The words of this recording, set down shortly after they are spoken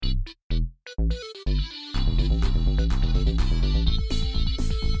Hello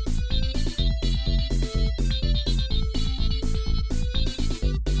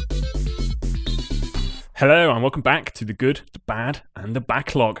and welcome back to The Good, The Bad and The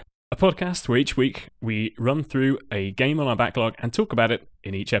Backlog, a podcast where each week we run through a game on our backlog and talk about it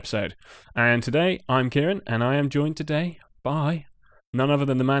in each episode. And today I'm Kieran and I am joined today by none other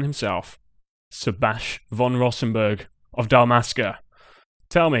than the man himself, Sebastian von Rosenberg of Dalmasca.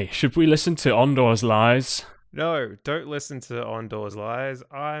 Tell me, should we listen to Ondor's lies? No, don't listen to Ondor's lies.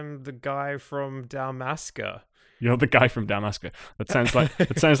 I'm the guy from Dalmasca. You're the guy from Dalmasca. That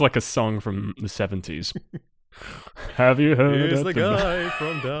sounds like a song from the 70s. Have you heard Here's of the guy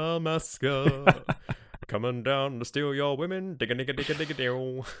from Dalmasca coming down to steal your women. Digga digga digga digga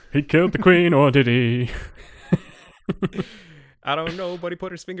digga. He killed the queen, or did he? I don't know, but he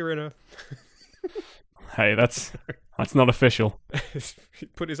put his finger in her. Hey, that's not official. He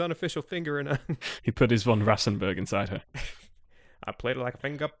put his unofficial finger in her. He put his von Rassenberg inside her. I played it like a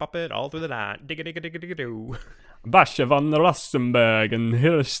finger puppet all through the night. Digga digga digga digga doo. Basha von Rassenberg and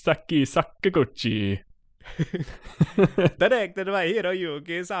Hirosaki Sakaguchi. Directed by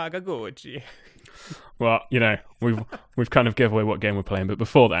Hiroyuki Sakaguchi. Well, you know, we've kind of gave away what game we're playing, but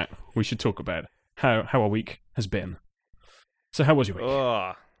before that, we should talk about how our week has been. So how was your week?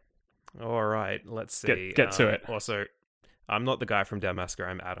 Oh, all right, let's see. Get to it. Also, I'm not the guy from Dalmasca,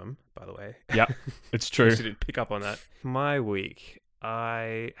 I'm Adam, by the way. Yeah, it's true. You didn't pick up on that. My week,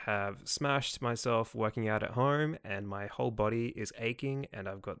 I have smashed myself working out at home and my whole body is aching and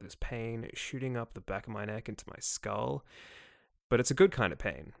I've got this pain shooting up the back of my neck into my skull. But it's a good kind of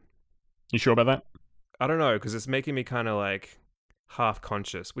pain. You sure about that? I don't know, because it's making me kind of like half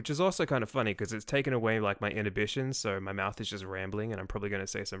conscious, which is also kind of funny because it's taken away like my inhibitions, so my mouth is just rambling and I'm probably going to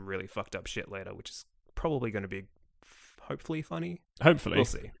say some really fucked up shit later, which is probably going to be hopefully funny. Hopefully. We'll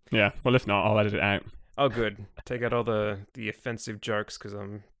see. Yeah, well if not, I'll edit it out. Oh, good. Take out all the offensive jokes because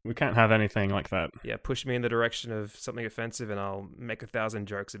we can't have anything like that. Yeah, push me in the direction of something offensive and I'll make 1,000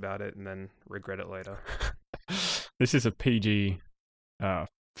 jokes about it and then regret it later. This is a PG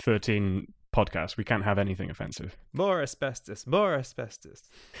 13 podcast. We can't have anything offensive. More asbestos. More asbestos.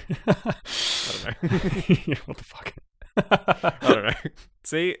 I don't know. What the fuck? I don't know.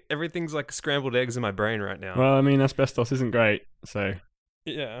 See, everything's like scrambled eggs in my brain right now. Well, I mean, asbestos isn't great, so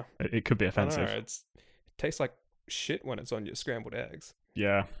yeah, it could be offensive. It tastes like shit when it's on your scrambled eggs.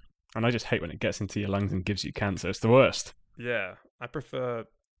 Yeah, and I just hate when it gets into your lungs and gives you cancer. It's the worst. Yeah, I prefer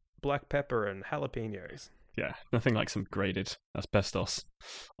black pepper and jalapenos. Yeah, nothing like some grated asbestos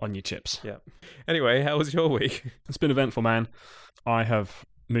on your chips. Yeah. Anyway, how was your week? It's been eventful, man. I have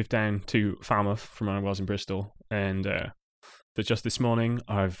moved down to Falmouth from when I was in Bristol, and but just this morning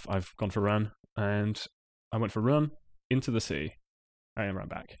I've gone for a run, and I went for a run into the sea and ran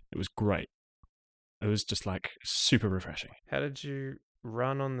back. It was great. It was just like super refreshing. How did you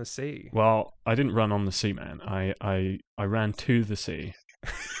run on the sea? Well, I didn't run on the sea, man. I ran to the sea.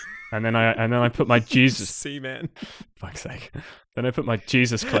 And then I put my Jesus sea man. Fuck's sake. Then I put my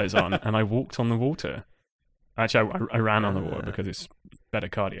Jesus clothes on and I walked on the water. Actually, I ran on the water because it's better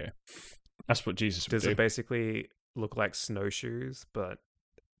cardio. That's what Jesus would do. Does it basically look like snowshoes, but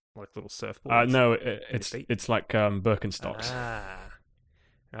like little surfboards? No, it's like Birkenstocks.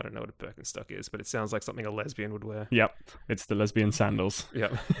 I don't know what a Birkenstock is, but it sounds like something a lesbian would wear. Yep, it's the lesbian sandals.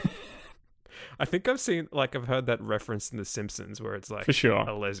 Yep. I think I've heard that reference in The Simpsons where it's like for sure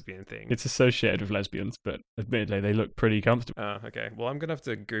a lesbian thing. It's associated with lesbians, but admittedly they look pretty comfortable. Okay. Well, I'm gonna have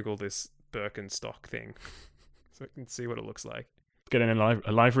to Google this Birkenstock thing so I can see what it looks like. Getting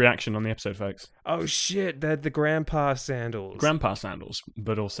a live reaction on the episode, folks. Oh shit, they're the grandpa sandals. Grandpa sandals,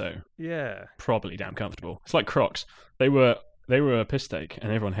 but also yeah, probably damn comfortable. It's like Crocs. They were a piss take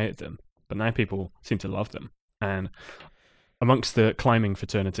and everyone hated them, but now people seem to love them. And amongst the climbing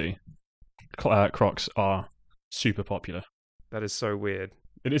fraternity, Crocs are super popular. That is so weird.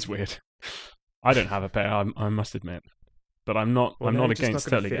 It is weird. I don't have a pair, I must admit, but I'm not against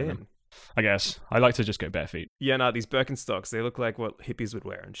totally getting them. I guess I like to just go bare feet. Yeah, no, these Birkenstocks, they look like what hippies would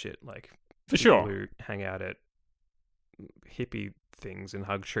wear and shit. Like for sure, who hang out at hippie things and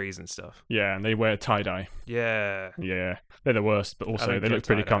hug trees and stuff. Yeah, and they wear tie dye. Yeah, they're the worst, but also they look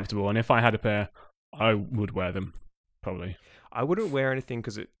pretty comfortable. And if I had a pair, I would wear them probably. I wouldn't wear anything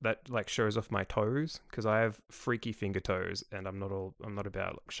because that like shows off my toes because I have freaky finger toes and I'm not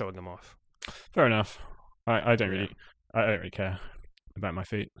about like, showing them off. Fair enough. I don't really care about my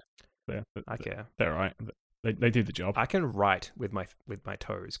feet. I care. They're alright. They do the job. I can write with my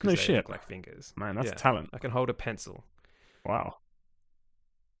toes because they look like fingers. Man, that's a talent. I can hold a pencil. Wow.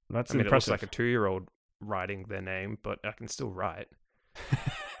 That's impressive. It looks like a 2-year-old writing their name, but I can still write.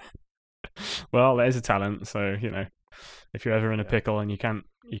 Well, there's a talent, so if you're ever in a Yeah. pickle and you can't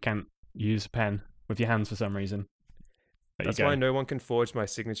use a pen with your hands for some reason, there That's you go. why no one can forge my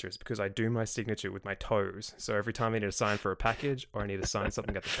signatures, because I do my signature with my toes. So every time I need to sign for a package or I need to sign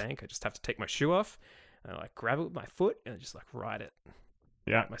something at the bank, I just have to take my shoe off and I grab it with my foot and just write it.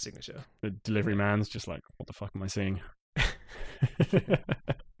 Yeah. My signature. The delivery man's just like, what the fuck am I seeing?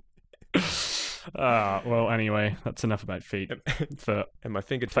 Well, anyway, that's enough about feet. And my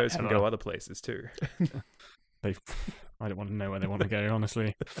finger toes can forever. go other places too. I don't want to know where they want to go,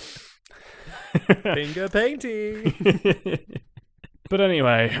 honestly. Finger painting. But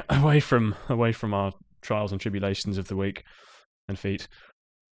anyway, away from our trials and tribulations of the week and feet,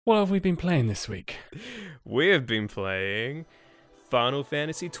 what have we been playing this week? We have been playing Final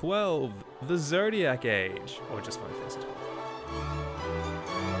Fantasy XII, the Zodiac Age, or just Final Fantasy XII.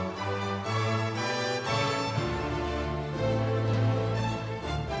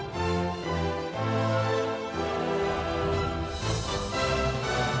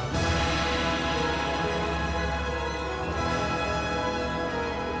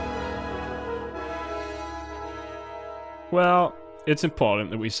 Well, it's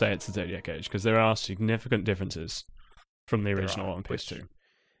important that we say it's the Zodiac Age because there are significant differences from the original on PS2.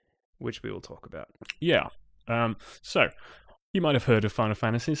 Which we will talk about. Yeah. So, you might have heard of Final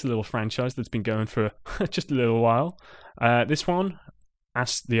Fantasy. It's a little franchise that's been going for just a little while. This one,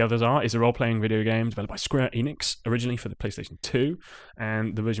 as the others are, is a role-playing video game developed by Square Enix, originally for the PlayStation 2.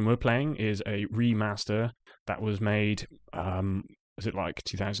 And the version we're playing is a remaster that was made, was it like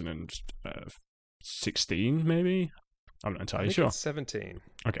 2016, maybe? I'm not entirely sure. It's 17.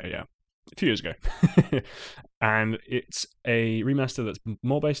 Okay, yeah. A few years ago. And it's a remaster that's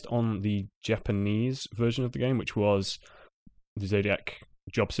more based on the Japanese version of the game, which was the Zodiac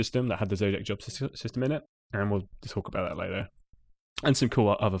job system, that had the Zodiac job system in it. And we'll talk about that later. And some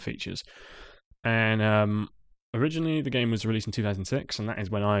cool other features. And originally, the game was released in 2006, and that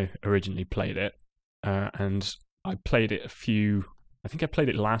is when I originally played it. And I played it I think I played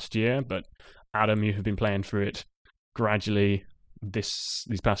it last year, but Adam, you have been playing through it gradually these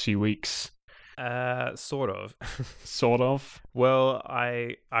past few weeks. Sort of. Sort of. Well,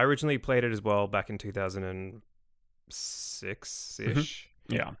 I originally played it as well back in 2006-ish.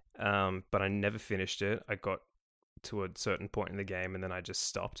 Yeah. But I never finished it. I got to a certain point in the game and then I just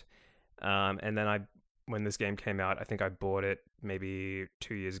stopped. And then when this game came out, I think I bought it maybe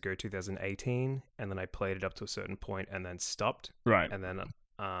 2 years ago, 2018, and then I played it up to a certain point and then stopped. Right. And then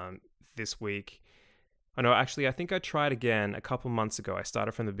this week, I think I tried again a couple months ago. I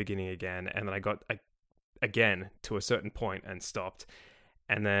started from the beginning again, and then I got again to a certain point and stopped,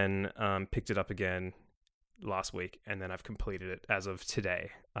 and then picked it up again last week, and then I've completed it as of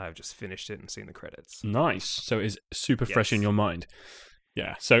today. I've just finished it and seen the credits. Nice. So it's super fresh in your mind.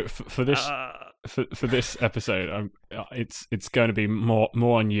 Yeah. So for this for this episode, it's going to be more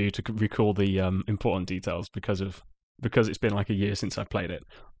on you to recall the important details because it's been like a year since I played it.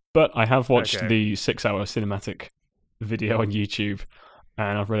 But I have watched the 6-hour cinematic video on YouTube,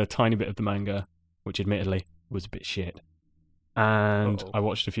 and I've read a tiny bit of the manga, which admittedly was a bit shit. And I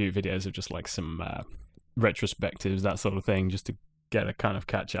watched a few videos of just like some retrospectives, that sort of thing, just to get a kind of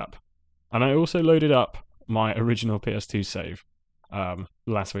catch up. And I also loaded up my original PS2 save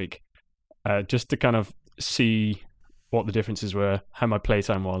last week, just to kind of see what the differences were, how my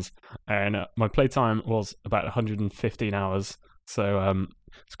playtime was. And my playtime was about 115 hours, so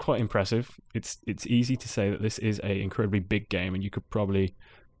it's quite impressive. It's easy to say that this is an incredibly big game, and you could probably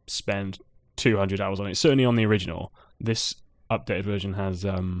spend 200 hours on it. Certainly on the original. This updated version has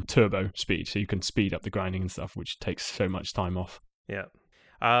turbo speed, so you can speed up the grinding and stuff, which takes so much time off. Yeah.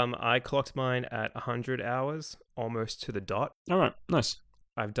 I clocked mine at 100 hours, almost to the dot. All right, nice.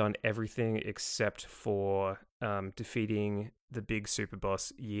 I've done everything except for defeating the big super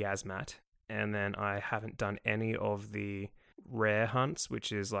boss Yasmat, and then I haven't done any of the rare hunts,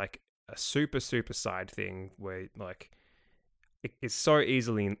 which is like a super side thing where like it's so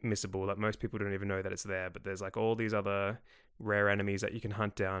easily missable that most people don't even know that it's there, but there's like all these other rare enemies that you can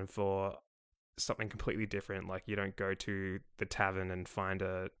hunt down for something completely different. Like you don't go to the tavern and find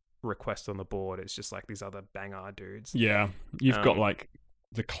a request on the board. It's just like these other banger dudes. Yeah, you've got like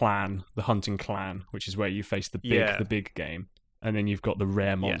the hunting clan, which is where you face the big game, and then you've got the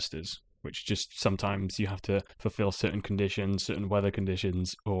rare monsters, which just sometimes you have to fulfill certain conditions, certain weather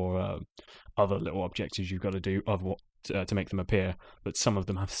conditions, or other little objectives you've got to do to make them appear. But some of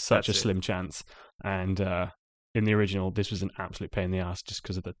them have such a slim chance, and in the original, this was an absolute pain in the ass just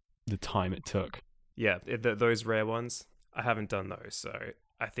because of the time it took. Yeah, those rare ones, I haven't done those, so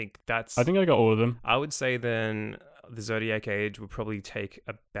I think I got all of them. I would say then the Zodiac Age would probably take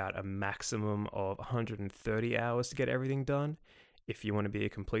about a maximum of 130 hours to get everything done if you want to be a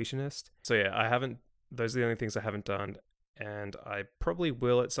completionist. So yeah, I haven't, those are the only things I haven't done. And I probably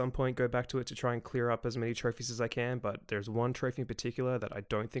will at some point go back to it to try and clear up as many trophies as I can. But there's one trophy in particular that I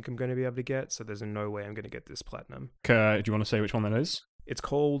don't think I'm going to be able to get. So there's no way I'm going to get this platinum. Do you want to say which one that is? It's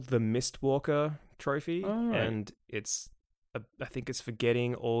called the Mistwalker trophy. Oh, right. And I think it's for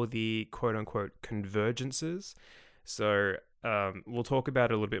getting all the quote-unquote convergences. So we'll talk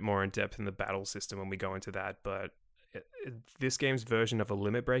about it a little bit more in depth in the battle system when we go into that. But this game's version of a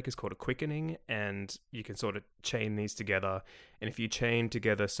limit break is called a quickening, and you can sort of chain these together. And if you chain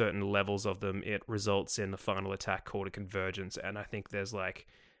together certain levels of them, it results in the final attack called a convergence. And I think there's like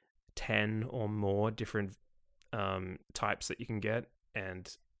 10 or more different types that you can get, and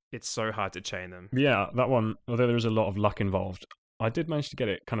it's so hard to chain them. Yeah, that one, although there was a lot of luck involved, I did manage to get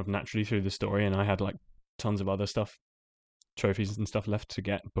it kind of naturally through the story, and I had like tons of other stuff, trophies and stuff left to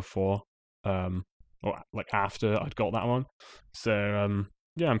get before, or like after I'd got that one. So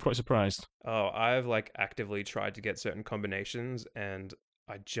yeah, I'm quite surprised. Oh, I've like actively tried to get certain combinations, and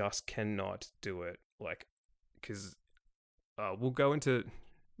I just cannot do it. Like, because we'll go into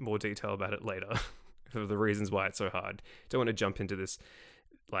more detail about it later for the reasons why it's so hard. Don't want to jump into this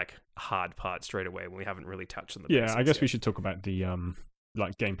like hard part straight away when we haven't really touched on the basics I guess yet. we should talk about the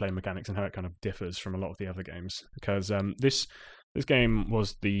like gameplay mechanics and how it kind of differs from a lot of the other games, because this game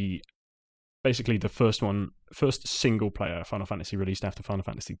was basically the first single player Final Fantasy released after Final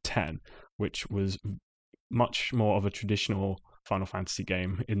Fantasy X, which was much more of a traditional Final Fantasy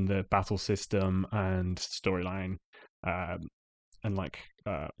game in the battle system and storyline, and like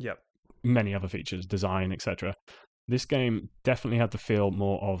many other features, design, etc. This game definitely had the feel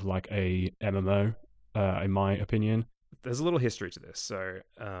more of like a MMO, in my opinion. There's a little history to this. So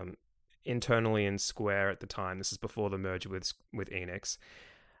internally in Square at the time, this is before the merger with Enix,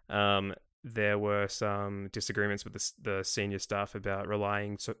 there were some disagreements with the senior staff about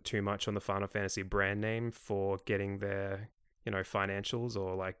relying too much on the Final Fantasy brand name for getting their, financials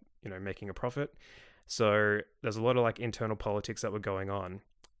or like, making a profit. So there's a lot of like internal politics that were going on.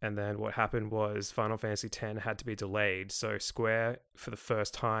 And then what happened was Final Fantasy X had to be delayed. So Square, for the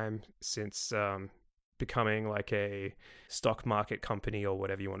first time since becoming like a stock market company or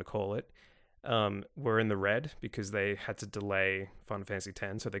whatever you want to call it, were in the red because they had to delay Final Fantasy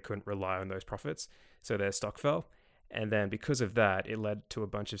X, so they couldn't rely on those profits. So their stock fell. And then because of that, it led to a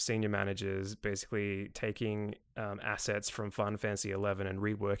bunch of senior managers basically taking assets from Final Fantasy XI and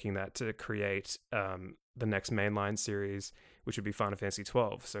reworking that to create the next mainline series, which would be Final Fantasy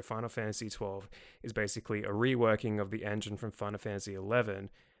XII. So Final Fantasy XII is basically a reworking of the engine from Final Fantasy XI,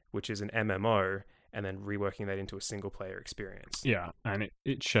 which is an MMO, and then reworking that into a single-player experience. Yeah, and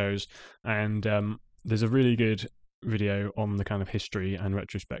it shows. And there's a really good video on the kind of history and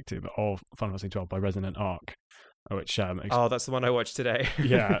retrospective of Final Fantasy XII by Resonant Arc, which that's the one I watched today.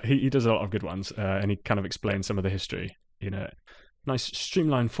 Yeah, he does a lot of good ones, and he kind of explains some of the history in a nice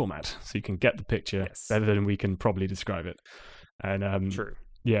streamlined format, so you can get the picture better than we can probably describe it. And True.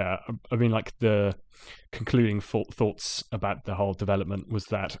 Yeah, I mean, like the concluding thoughts about the whole development was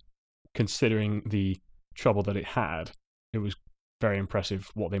that, considering the trouble that it had, it was very impressive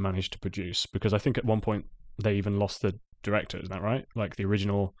what they managed to produce, because I think at one point they even lost the director, isn't that right? Like the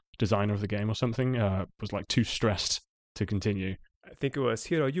original designer of the game or something was like too stressed to continue. I think it was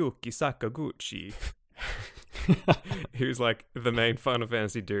Hiroyuki Sakaguchi. He was like the main Final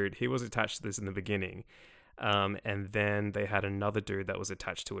Fantasy dude. He was attached to this in the beginning. And then they had another dude that was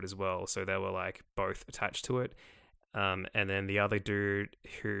attached to it as well. So they were like both attached to it. And then the other dude,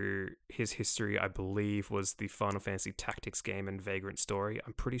 who his history, I believe, was the Final Fantasy Tactics game and Vagrant Story.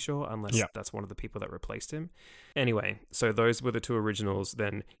 I'm pretty sure, unless that's one of the people that replaced him. Anyway, so those were the two originals.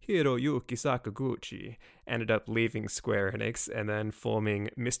 Then Hiroyuki Sakaguchi ended up leaving Square Enix and then forming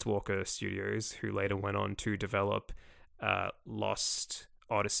Mistwalker Studios, who later went on to develop Lost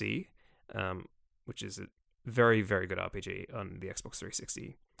Odyssey, which is a very, very good RPG on the Xbox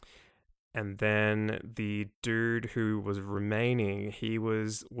 360. And then the dude who was remaining, he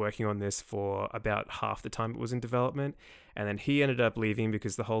was working on this for about half the time it was in development. And then he ended up leaving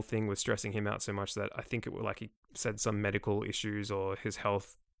because the whole thing was stressing him out so much that I think it was like he said some medical issues or his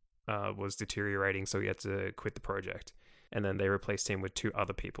health was deteriorating. So he had to quit the project. And then they replaced him with two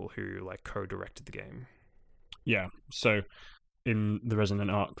other people who like co-directed the game. Yeah. So in the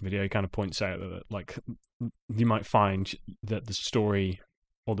Resonant Arc video, he kind of points out that like you might find that the story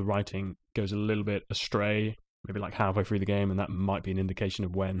or the writing goes a little bit astray, maybe like halfway through the game, and that might be an indication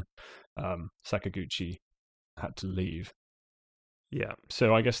of when Sakaguchi had to leave. Yeah.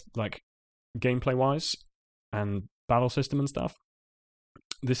 So I guess like gameplay wise and battle system and stuff,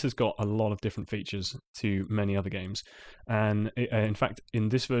 this has got a lot of different features to many other games. And in fact, in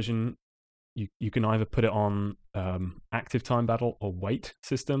this version, you can either put it on active time battle or wait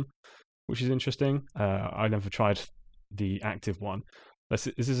system, which is interesting. I never tried the active one. This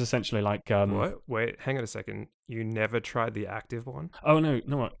is essentially like what? Wait, hang on a second. You never tried the active one? Oh no,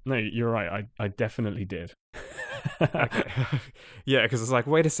 you're right. I definitely did. Okay. Yeah, because it's like,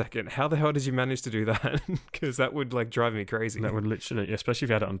 wait a second, how the hell did you manage to do that? Because that would like drive me crazy. That would literally, especially if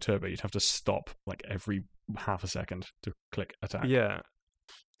you had it on turbo, you'd have to stop like every half a second to click attack. Yeah.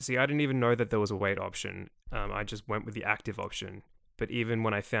 See, I didn't even know that there was a wait option. I just went with the active option. But even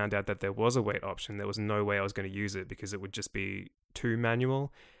when I found out that there was a wait option, there was no way I was going to use it because it would just be too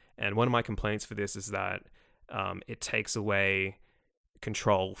manual. And one of my complaints for this is that it takes away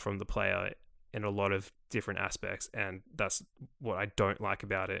control from the player in a lot of different aspects, and that's what I don't like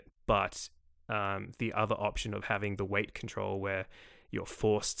about it. But the other option of having the wait control where you're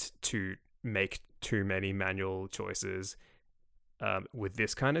forced to make too many manual choices with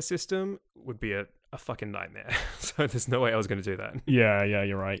this kind of system would be a fucking nightmare. So there's no way I was going to do that. Yeah,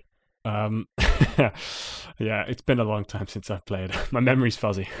 you're right. Yeah, it's been a long time since I've played. My memory's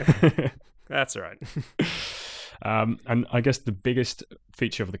fuzzy. That's all right. And I guess the biggest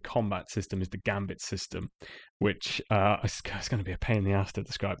feature of the combat system is the gambit system, which it's going to be a pain in the ass to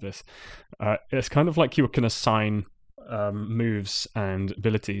describe this. It's kind of like you can assign moves and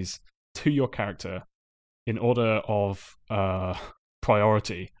abilities to your character in order of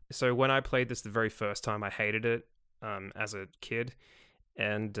priority. So when I played this the very first time, I hated it as a kid.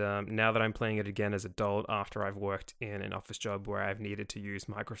 And now that I'm playing it again as an adult, after I've worked in an office job where I've needed to use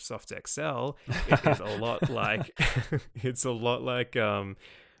Microsoft Excel, it is a lot like it's a lot like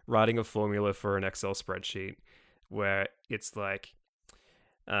writing a formula for an Excel spreadsheet, where it's like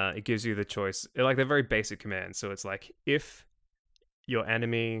it gives you the choice. Like, they're very basic commands. So it's like, if your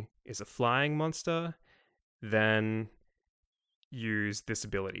enemy is a flying monster, then use this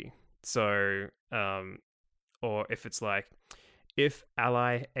ability. So or if it's like, if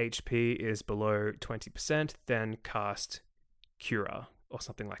ally HP is below 20%, then cast Cura or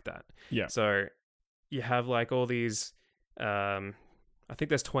something like that. Yeah. So you have like all these, I think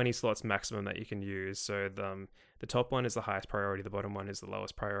there's 20 slots maximum that you can use. So the top one is the highest priority, the bottom one is the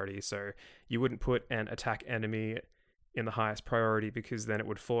lowest priority. So you wouldn't put an attack enemy in the highest priority, because then it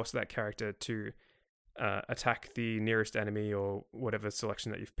would force that character to attack the nearest enemy or whatever selection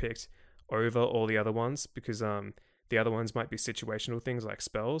that you've picked over all the other ones, because the other ones might be situational things like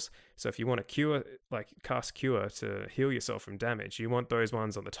spells. So if you want to cure, like cast Cure to heal yourself from damage, you want those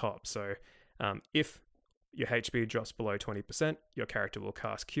ones on the top. So if your HP drops below 20%, your character will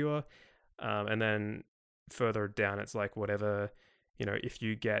cast Cure. And then further down, it's like whatever, if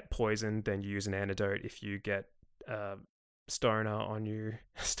you get poisoned, then you use an antidote. If you get stoner on you,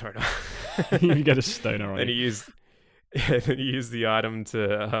 stoner. You get a stoner on then you. Then you use the item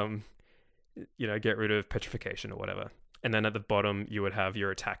to get rid of petrification or whatever. And then at the bottom, you would have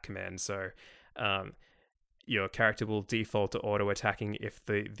your attack command. So your character will default to auto attacking if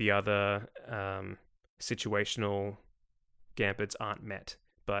the other situational gambits aren't met.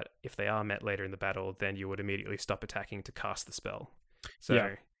 But if they are met later in the battle, then you would immediately stop attacking to cast the spell. So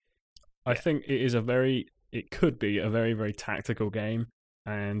yeah. I think it could be a very, very tactical game.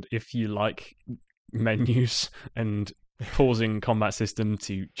 And if you like menus and pausing combat system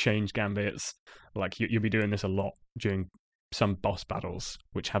to change gambits, like you'll be doing this a lot during some boss battles,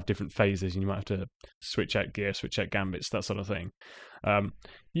 which have different phases, and you might have to switch out gear, switch out gambits, that sort of thing.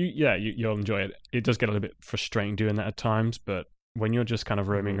 You'll enjoy it. It does get a little bit frustrating doing that at times, but when you're just kind of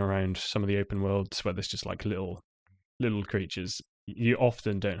roaming around some of the open worlds where there's just like little creatures, you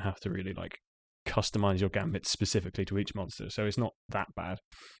often don't have to really like customize your gambits specifically to each monster, so it's not that bad.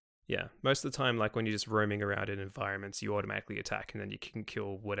 Yeah, most of the time, like when you're just roaming around in environments, you automatically attack, and then you can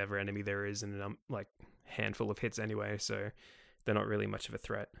kill whatever enemy there is in a handful of hits anyway, so they're not really much of a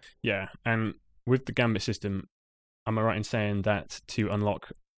threat. Yeah, and with the gambit system, am I right in saying that to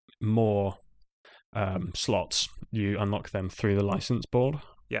unlock more slots, you unlock them through the license board?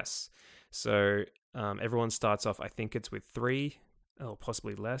 Yes. So everyone starts off, I think it's with 3 or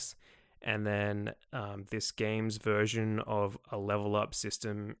possibly less. And then this game's version of a level up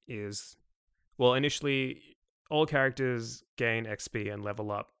system is, well, initially all characters gain XP and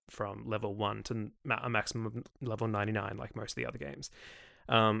level up from level 1 to a maximum level 99, like most of the other games.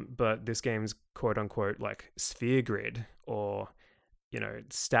 But this game's quote unquote like sphere grid, or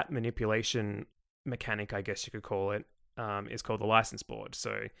stat manipulation mechanic, I guess you could call it, is called the license board.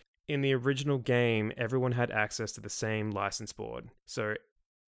 So in the original game, everyone had access to the same license board. So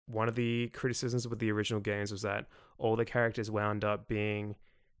one of the criticisms with the original games was that all the characters wound up being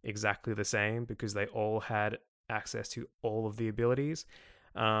exactly the same because they all had access to all of the abilities.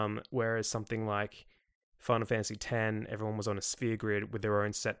 Whereas something like Final Fantasy X, everyone was on a sphere grid with their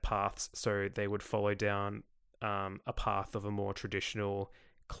own set paths, so they would follow down a path of a more traditional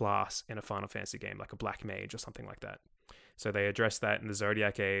class in a Final Fantasy game, like a Black Mage or something like that. So they addressed that in the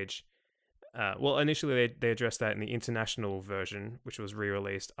Zodiac Age. Initially they addressed that in the international version, which was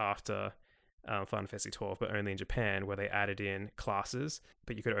re-released after Final Fantasy XII, but only in Japan, where they added in classes,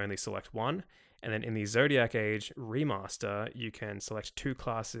 but you could only select one. And then in the Zodiac Age remaster, you can select 2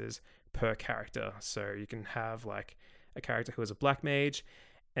 classes per character. So you can have like a character who is a Black Mage,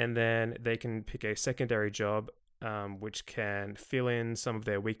 and then they can pick a secondary job, which can fill in some of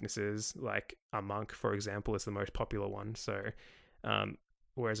their weaknesses, like a monk, for example, is the most popular one. So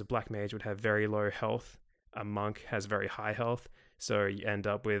whereas a Black Mage would have very low health, a monk has very high health. So you end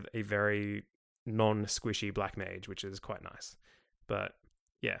up with a very non-squishy Black Mage, which is quite nice. But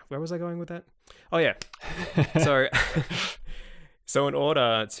yeah, where was I going with that? Oh yeah. So in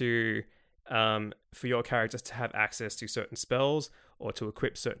order to for your characters to have access to certain spells or to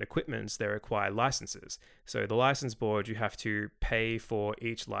equip certain equipments, they require licenses. So the license board, you have to pay for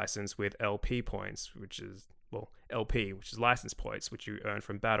each license with LP points, which is license points, which you earn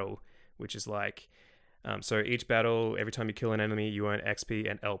from battle, which is like, so each battle, every time you kill an enemy, you earn XP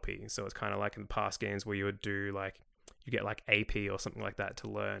and LP. So it's kind of like in the past games where you would do like, you get like AP or something like that to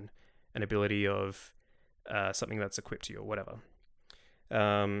learn an ability of something that's equipped to you or whatever.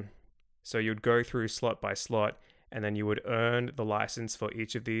 So you'd go through slot by slot, and then you would earn the license for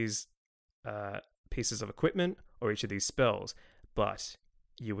each of these pieces of equipment or each of these spells. But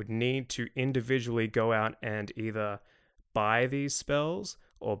you would need to individually go out and either buy these spells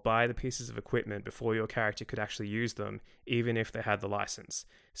or buy the pieces of equipment before your character could actually use them, even if they had the license.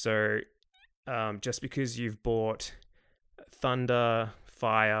 So just because you've bought Thunder,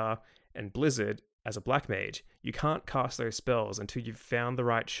 Fire, and Blizzard as a Black Mage, you can't cast those spells until you've found the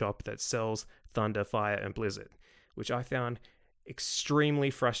right shop that sells Thunder, Fire, and Blizzard, which I found extremely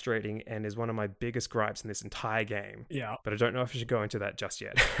frustrating and is one of my biggest gripes in this entire game. Yeah. But I don't know if I should go into that just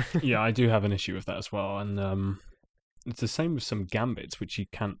yet. Yeah, I do have an issue with that as well. And it's the same with some gambits, which you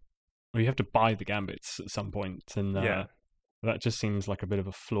can't, or you have to buy the gambits at some point. And that just seems like a bit of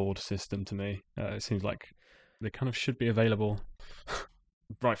a flawed system to me. It seems like they kind of should be available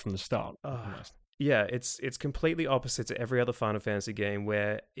right from the start. Yeah, it's completely opposite to every other Final Fantasy game,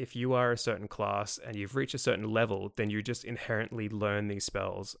 where if you are a certain class and you've reached a certain level, then you just inherently learn these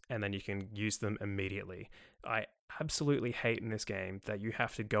spells and then you can use them immediately. I absolutely hate in this game that you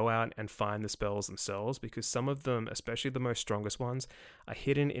have to go out and find the spells themselves, because some of them, especially the most strongest ones, are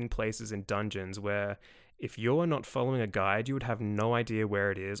hidden in places in dungeons where if you're not following a guide, you would have no idea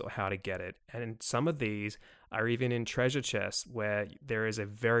where it is or how to get it. And some of these are even in treasure chests where there is a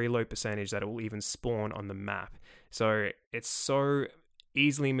very low percentage that it will even spawn on the map. So it's so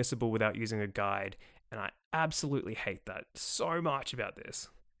easily missable without using a guide. And I absolutely hate that so much about this.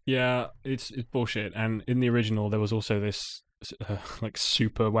 Yeah, it's bullshit. And in the original, there was also this like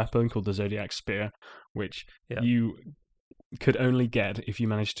super weapon called the Zodiac Spear, which you could only get if you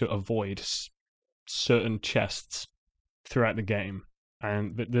managed to avoid certain chests throughout the game.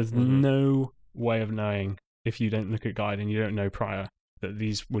 And there's no way of knowing, if you don't look at guide and you don't know prior, that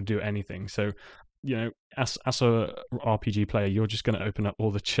these would do anything. So, you know, as a RPG player, you're just going to open up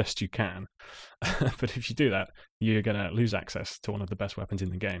all the chests you can. But if you do that, you're going to lose access to one of the best weapons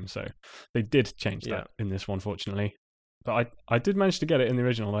in the game. So they did change that in this one, fortunately. But I did manage to get it in the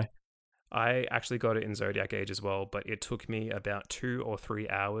original, though. I actually got it in Zodiac Age as well, but it took me about 2 or 3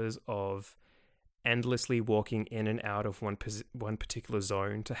 hours of endlessly walking in and out of one particular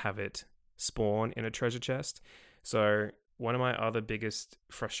zone to have it spawn in a treasure chest. So one of my other biggest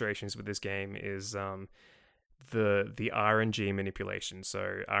frustrations with this game is the RNG manipulation.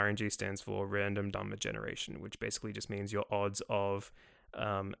 So RNG stands for random number generation, which basically just means your odds of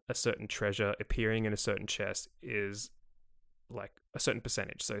a certain treasure appearing in a certain chest is like a certain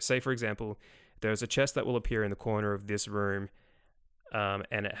percentage. So say, for example, there's a chest that will appear in the corner of this room,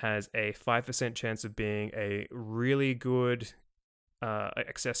 and it has a 5% chance of being a really good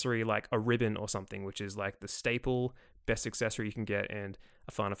accessory, like a ribbon or something, which is like the staple best accessory you can get in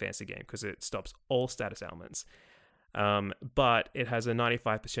a Final Fantasy game because it stops all status ailments. But it has a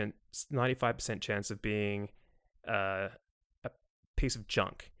 95% chance of being a piece of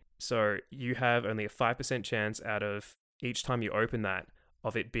junk. So you have only a 5% chance out of each time you open that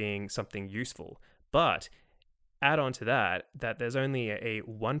of it being something useful. But add on to that there's only a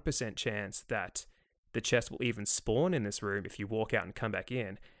 1% chance that the chest will even spawn in this room if you walk out and come back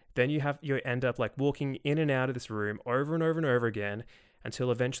in. Then you end up like walking in and out of this room over and over and over again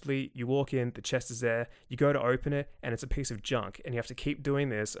until eventually you walk in, the chest is there, you go to open it, and it's a piece of junk. And you have to keep doing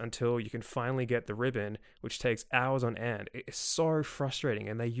this until you can finally get the ribbon, which takes hours on end. It is so frustrating,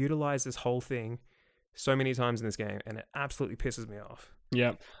 and they utilize this whole thing so many times in this game, and it absolutely pisses me off.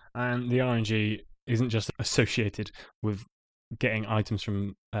 Yeah, and the RNG isn't just associated with getting items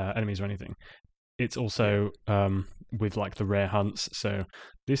from enemies or anything. It's also with like the rare hunts. So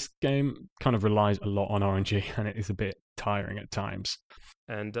this game kind of relies a lot on RNG, and it is a bit tiring at times.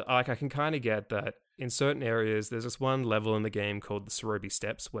 And like I can kind of get that in certain areas. There's this one level in the game called the Cerobi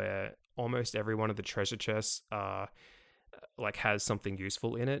Steps where almost every one of the treasure chests like has something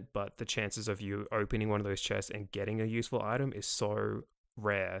useful in it, but the chances of you opening one of those chests and getting a useful item is so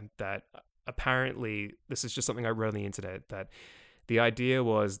rare that apparently this is just something I read on the internet, that the idea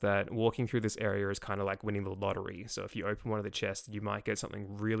was that walking through this area is kind of like winning the lottery. So if you open one of the chests, you might get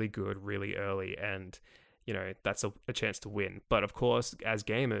something really good really early, and you know that's a chance to win. But of course, as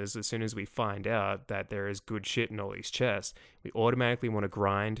gamers, as soon as we find out that there is good shit in all these chests, we automatically want to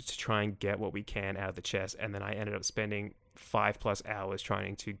grind to try and get what we can out of the chest. And then I ended up spending 5+ hours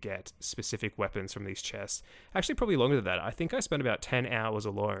trying to get specific weapons from these chests. Actually, probably longer than that. I think I spent about 10 hours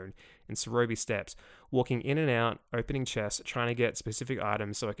alone in Cerobi Steps, walking in and out, opening chests, trying to get specific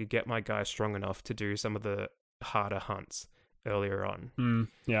items so I could get my guy strong enough to do some of the harder hunts earlier on.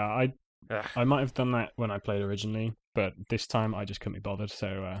 Yeah, I might have done that when I played originally, but this time I just couldn't be bothered.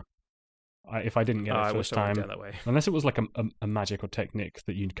 So if I didn't get it first time, that way. Unless it was like a magic or technique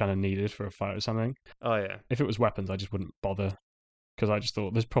that you kind of needed for a fight or something. Oh yeah. If it was weapons, I just wouldn't bother, because I just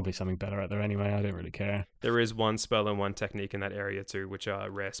thought there's probably something better out there anyway. I don't really care. There is one spell and one technique in that area too, which are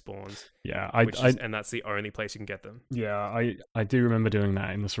rare spawns. Yeah, and that's the only place you can get them. Yeah, I do remember doing that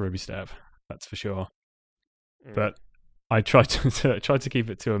in the Cerobi Step. That's for sure. But I tried to keep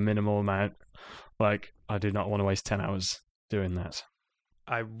it to a minimal amount. Like, I did not want to waste 10 hours doing that.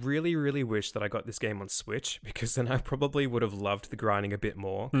 I really, really wish that I got this game on Switch, because then I probably would have loved the grinding a bit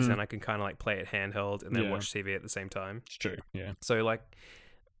more, because then I can kind of like play it handheld and then watch TV at the same time. It's true, yeah. So like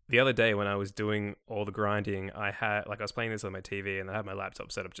the other day when I was doing all the grinding, I was playing this on my TV, and I had my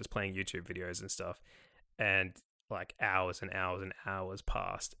laptop set up just playing YouTube videos and stuff, and like hours and hours and hours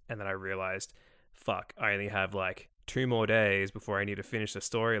passed, and then I realized, fuck, I only have like 2 more days before I need to finish the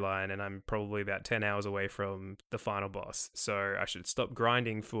storyline, and I'm probably about 10 hours away from the final boss. So I should stop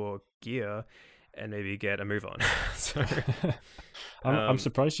grinding for gear and maybe get a move on. So I'm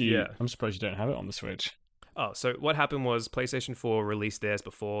surprised I'm surprised you don't have it on the Switch. Oh, so what happened was PlayStation 4 released theirs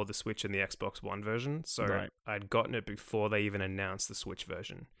before the Switch and the Xbox One version. So I'd gotten it before they even announced the Switch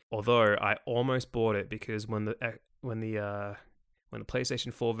version. Although I almost bought it, because when the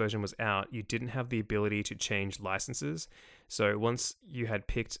PlayStation 4 version was out, you didn't have the ability to change licenses. So once you had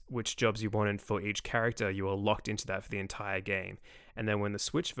picked which jobs you wanted for each character, you were locked into that for the entire game. And then when the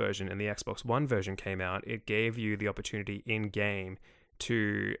Switch version and the Xbox One version came out, it gave you the opportunity in-game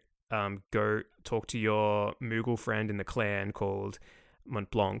to go talk to your Moogle friend in the clan called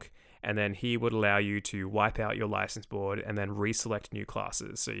Mont Blanc, and then he would allow you to wipe out your license board and then reselect new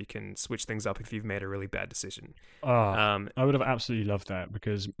classes, so you can switch things up if you've made a really bad decision. I would have absolutely loved that,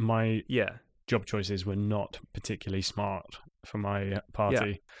 because my job choices were not particularly smart for my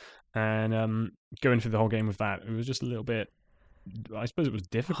party. And going through the whole game with that, it was just a little bit, I suppose it was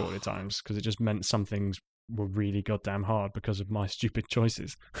difficult at times, because it just meant some things were really goddamn hard because of my stupid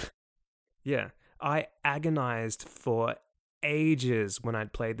choices. Yeah, I agonized for ages when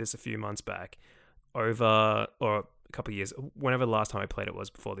I'd played this a few months back, or a couple of years, whenever the last time I played it was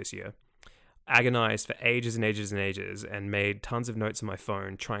before this year. Agonized for ages and ages and ages, and made tons of notes on my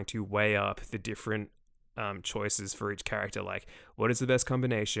phone trying to weigh up the different choices for each character. Like, what is the best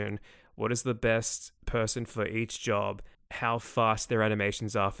combination? What is the best person for each job? How fast their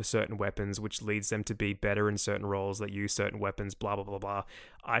animations are for certain weapons, which leads them to be better in certain roles that use certain weapons, blah, blah, blah, blah.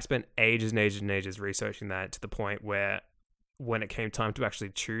 I spent ages and ages and ages researching that, to the point where when it came time to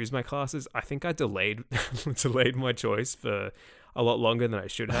actually choose my classes, I think I delayed my choice for a lot longer than I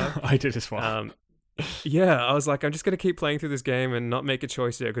should have. I did as well. I was like, I'm just going to keep playing through this game and not make a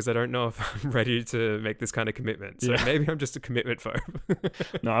choice yet, because I don't know if I'm ready to make this kind of commitment. So maybe I'm just a commitment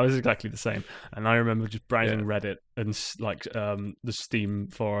phobe. No, I was exactly the same. And I remember just browsing Reddit and like the Steam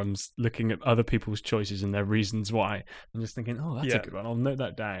forums, looking at other people's choices and their reasons why, and just thinking, oh, that's a good one. I'll note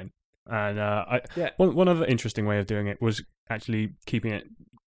that down. And one other interesting way of doing it was actually keeping it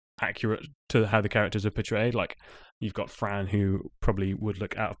accurate to how the characters are portrayed. Like, you've got Fran, who probably would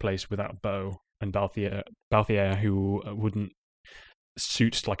look out of place without a bow, and Balthier, who wouldn't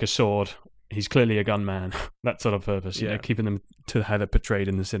suit like a sword he's clearly a gunman. That sort of purpose, Yeah. keeping them to how they're portrayed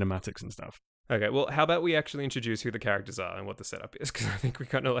in the cinematics and stuff. Okay, well, how about we actually introduce who the characters are and what the setup is? Because I think we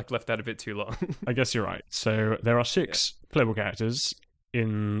kind of left that a bit too long. I guess you're right. So there are 6 playable characters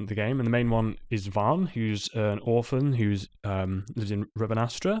in the game, and the main one is Van, who's an orphan who's lives in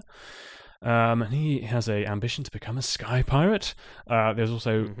remaster. And he has a ambition to become a sky pirate. There's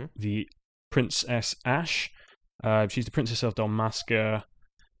also the Princess Ash. She's the Princess of Dalmasca,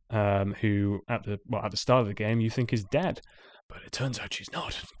 who at the start of the game you think is dead, but it turns out she's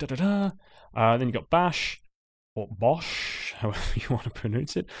not. Then you got Bash, or Bosch, however you want to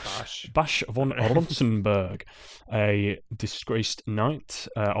pronounce it. Bash von Ronsenberg, a disgraced knight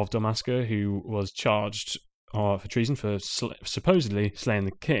of Dalmasca who was charged for treason for supposedly slaying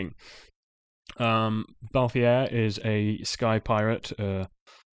the king. Balthier is a sky pirate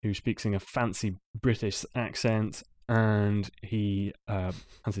who speaks in a fancy British accent, and he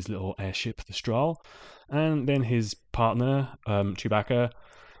has his little airship, the Strahl. And then his partner, Chewbacca,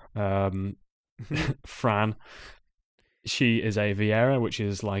 Fran, she is a Viera, which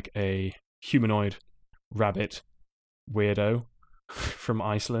is like a humanoid rabbit weirdo from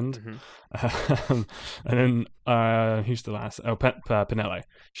Iceland. And then who's the last? Oh, Penele.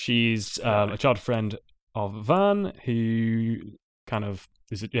 She's a child friend of Van, who kind of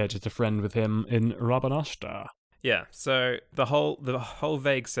is just a friend with him in Rabanashtar. Yeah. So the whole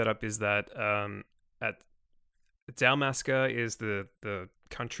vague setup is that at Dalmasca is the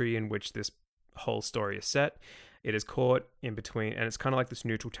country in which this whole story is set. It is caught in between, and it's kind of like this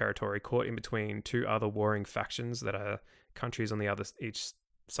neutral territory, caught in between 2 other warring factions that are countries on each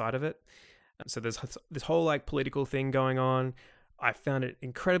side of it. So there's this whole like political thing going on. I found it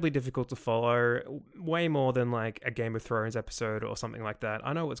incredibly difficult to follow, way more than like a Game of Thrones episode or something like that.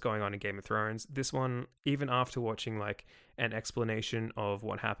 I know what's going on in Game of Thrones. This one, even after watching like an explanation of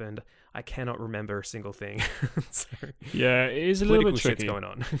what happened, I cannot remember a single thing. So, yeah, it is a little bit tricky. Shit's going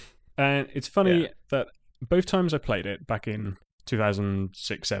on. And it's funny that both times I played it, back in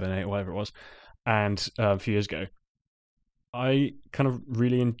 2006, 7, 8, whatever it was, and a few years ago, I kind of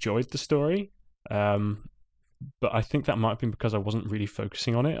really enjoyed the story. But I think that might have been because I wasn't really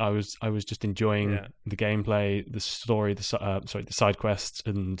focusing on it. I was just enjoying the gameplay, the story, the side quests,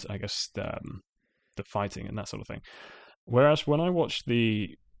 and I guess the fighting and that sort of thing. Whereas when I watched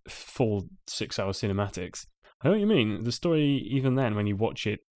the full 6-hour cinematics, I know what you mean. The story, even then, when you watch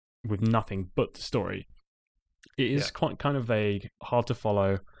it with nothing but the story, it is quite kind of vague, hard to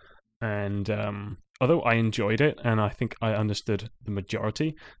follow, and although I enjoyed it and I think I understood the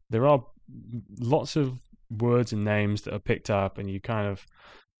majority, there are lots of words and names that are picked up and you kind of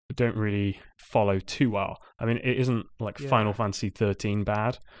don't really follow too well. I mean, it isn't like Final Fantasy XIII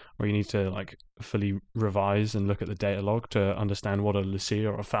bad, where you need to like fully revise and look at the data log to understand what a Lucia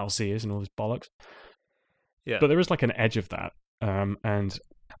or a Fal'Cie is and all this bollocks. Yeah. But there is like an edge of that, and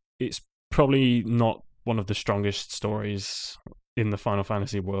it's probably not one of the strongest stories in the Final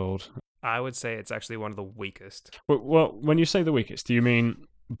Fantasy world. I would say it's actually one of the weakest. Well, when you say the weakest, do you mean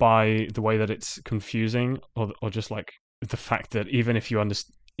by the way that it's confusing, or just like the fact that even if you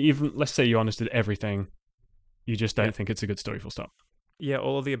let's say you understood everything, you just don't think it's a good story, full stop? Yeah,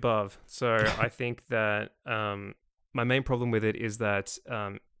 all of the above. So I think that my main problem with it is that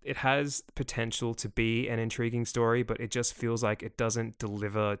it has potential to be an intriguing story, but it just feels like it doesn't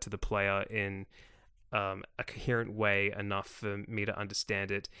deliver to the player in a coherent way enough for me to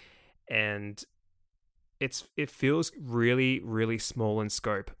understand it. And it feels really, really small in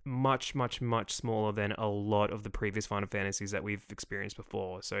scope, much, much, much smaller than a lot of the previous Final Fantasies that we've experienced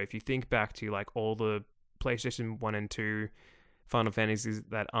before. So if you think back to like all the PlayStation 1 and 2 Final Fantasies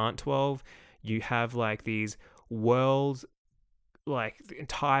that aren't 12, you have like these worlds, like the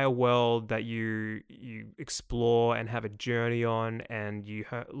entire world that you explore and have a journey on, and you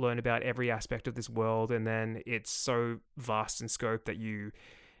learn about every aspect of this world, and then it's so vast in scope that you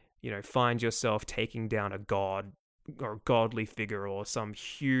find yourself taking down a god or a godly figure or some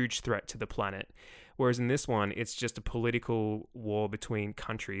huge threat to the planet. Whereas in this one, it's just a political war between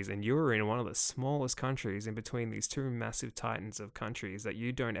countries, and you're in one of the smallest countries in between these 2 massive titans of countries that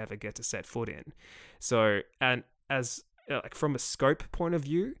you don't ever get to set foot in. So, and as like from a scope point of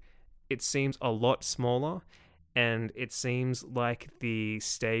view, it seems a lot smaller, and it seems like the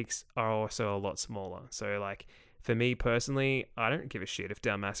stakes are also a lot smaller. So like, for me personally, I don't give a shit if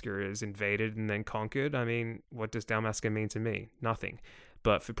Dalmasca is invaded and then conquered. I mean, what does Dalmasca mean to me? Nothing.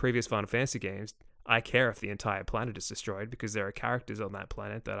 But for previous Final Fantasy games, I care if the entire planet is destroyed, because there are characters on that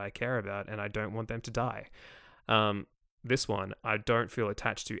planet that I care about and I don't want them to die. This one, I don't feel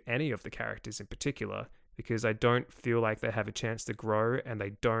attached to any of the characters in particular, because I don't feel like they have a chance to grow, and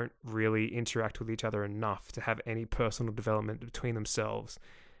they don't really interact with each other enough to have any personal development between themselves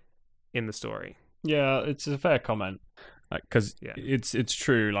in the story. Yeah, it's a fair comment. Because Yeah. it's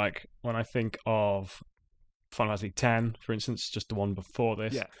true. Like, when I think of Final Fantasy X, for instance, just the one before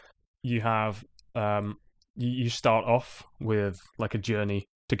this, Yeah. you have you start off with like a journey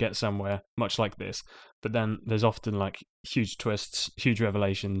to get somewhere, much like this, but then there's often like huge twists, huge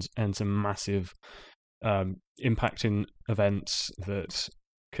revelations, and some massive impacting events that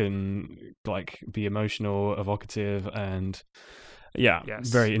can like be emotional, evocative, and Yes.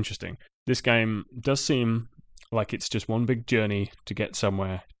 very interesting. This game does seem like it's just one big journey to get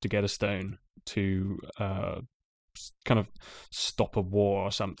somewhere, to get a stone, to kind of stop a war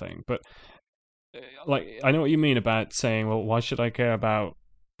or something. But like, I know what you mean about saying, well, why should I care about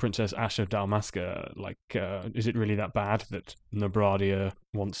Princess Ash of Dalmasca? Like, is it really that bad that Nobradia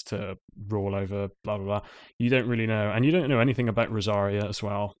wants to rule over blah blah blah? You don't really know, and you don't know anything about Rosaria as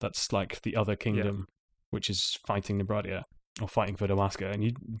well. That's like the other kingdom, which is fighting Nobradia or fighting for Dalmasca, and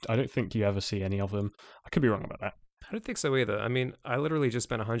I don't think you ever see any of them. I could be wrong about that. I don't think so either. I mean, I literally just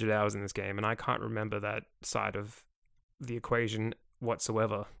spent 100 hours in this game, and I can't remember that side of the equation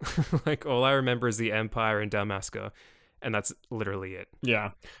whatsoever. Like, all I remember is the Empire and Dalmasca, and that's literally it.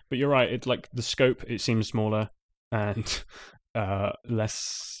 Yeah, but you're right. It's like the scope, it seems smaller and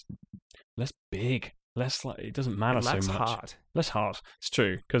less big. Less like, it doesn't matter so much. Hard. Less hard. It's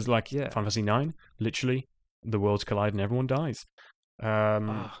true, because like Yeah. Final Fantasy IX, literally the worlds collide and everyone dies.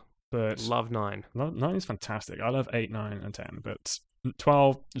 But Love 9. 9 is fantastic. I love 8, 9, and 10. But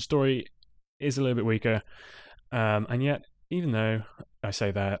 12, the story is a little bit weaker. And yet, even though I say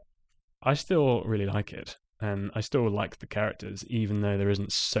that, I still really like it. And I still like the characters, even though there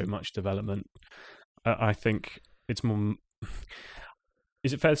isn't so much development. I think it's more...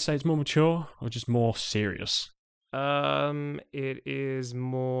 Is it fair to say it's more mature or just more serious? It is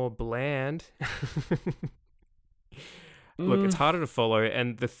more bland. Look, it's harder to follow,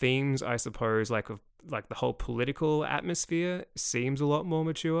 and the themes, I suppose, like the whole political atmosphere seems a lot more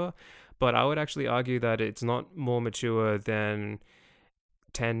mature, but I would actually argue that it's not more mature than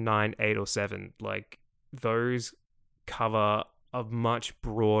 10, 9, 8, or 7. Like, those cover a much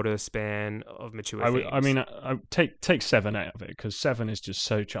broader span of mature themes. I take 7 out of it, because 7 is just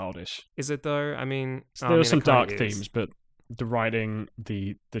so childish. Is it though? I mean, there are some dark themes, but the writing,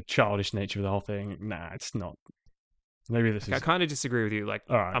 the childish nature of the whole thing, it's not. Maybe this is... I kind of disagree with you. Like,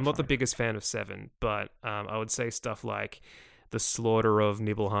 right, I'm not the biggest fan of 7, but I would say stuff like the slaughter of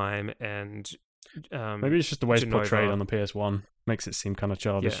Nibelheim and maybe it's just the way it's Genova. portrayed on the PS1 makes it seem kind of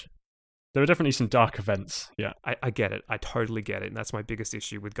childish. Yeah. There are definitely some dark events. Yeah, I get it. I totally get it, and that's my biggest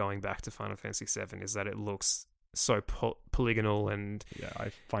issue with going back to Final Fantasy VII is that it looks so polygonal and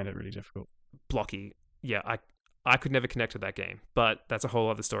I find it really difficult, blocky. Yeah, I could never connect with that game, but that's a whole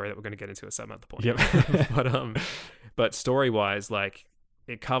other story that we're going to get into at some other point. Yep. But story-wise, like,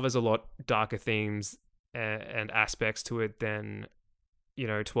 it covers a lot darker themes and aspects to it than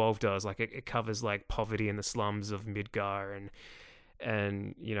 12 does. Like, it covers like poverty in the slums of Midgar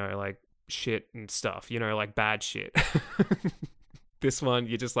and like shit and stuff. Like bad shit. This one,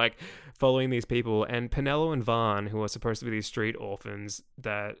 you're just like following these people, and Penelo and Varn, who are supposed to be these street orphans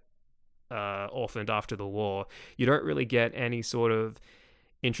that orphaned after the war, you don't really get any sort of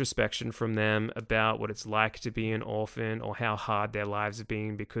introspection from them about what it's like to be an orphan or how hard their lives have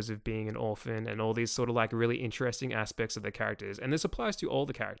been because of being an orphan, and all these sort of like really interesting aspects of the characters. And this applies to all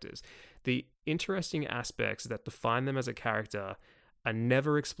the characters. The interesting aspects that define them as a character are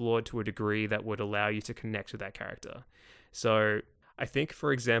never explored to a degree that would allow you to connect with that character. So I think,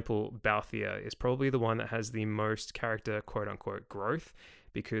 for example, Balthier is probably the one that has the most character quote-unquote growth,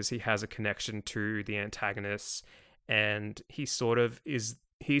 because he has a connection to the antagonists, and he sort of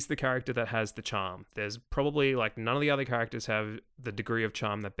he's the character that has the charm. There's probably like none of the other characters have the degree of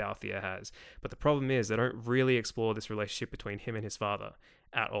charm that Balthier has, but the problem is they don't really explore this relationship between him and his father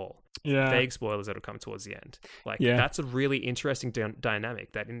at all. Yeah. Vague spoilers that'll come towards the end. Like, that's a really interesting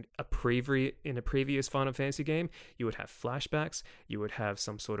dynamic that in a previous Final Fantasy game, you would have flashbacks, you would have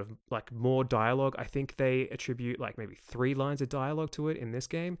some sort of like more dialogue. I think they attribute like maybe 3 lines of dialogue to it in this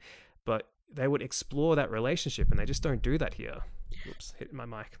game, but they would explore that relationship, and they just don't do that here. Oops, hit my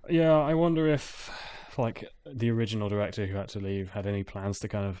mic. Yeah, I wonder if like the original director who had to leave had any plans to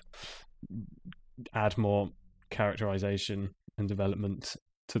kind of add more characterization and development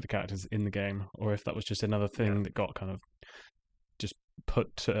to the characters in the game, or if that was just another thing that got kind of just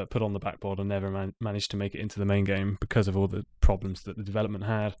put on the backboard and never managed to make it into the main game because of all the problems that the development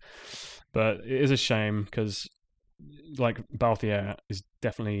had. But it is a shame, because like Balthier is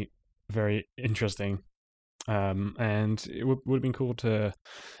definitely very interesting And it would have been cool to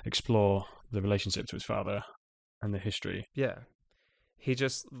explore the relationship to his father and the history. Yeah. He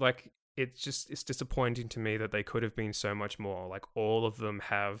just like it's disappointing to me that they could have been so much more. Like all of them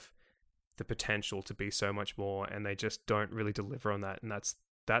have the potential to be so much more, and they just don't really deliver on that. And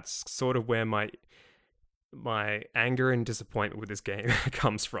that's sort of where my anger and disappointment with this game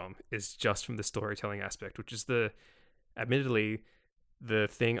comes from, is just from the storytelling aspect, which is admittedly the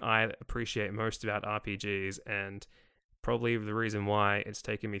thing I appreciate most about RPGs, and probably the reason why it's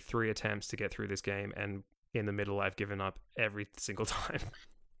taken me 3 attempts to get through this game, and in the middle I've given up every single time.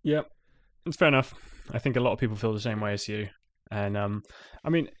 Yeah, it's fair enough. I think a lot of people feel the same way as you. And I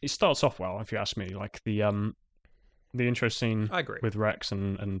mean, it starts off well, if you ask me. Like the intro scene I agree. with Rex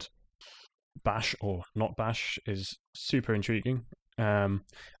and Bash, or not Bash, is super intriguing.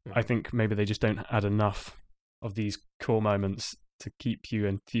 I think maybe they just don't add enough of these cool moments to keep you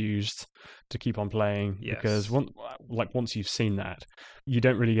enthused to keep on playing. Yes. Because once you've seen that, you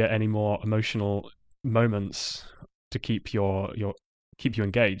don't really get any more emotional moments to keep you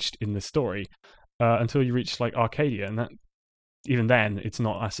engaged in the story until you reach like Arcadia, and that even then it's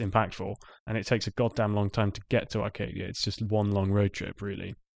not as impactful, and it takes a goddamn long time to get to Arcadia. It's just one long road trip,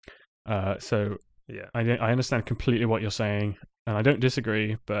 really. So yeah, I understand completely what you're saying, and I don't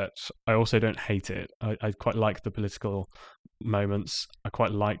disagree, but I also don't hate it. I quite like the political moments. I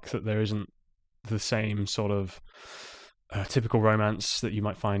quite like that there isn't the same sort of typical romance that you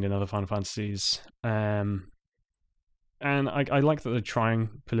might find in other Final Fantasies. And I like that they're trying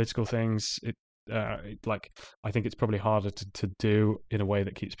political things. I think it's probably harder to do in a way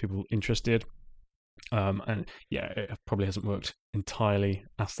that keeps people interested. And yeah, it probably hasn't worked entirely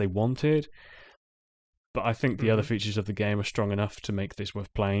as they wanted. But I think the other features of the game are strong enough to make this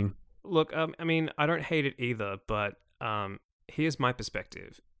worth playing. Look, I mean, I don't hate it either, but here's my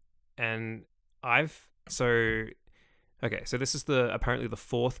perspective. And so this is apparently the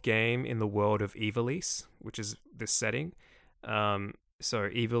 4th game in the world of Ivalice, which is this setting. So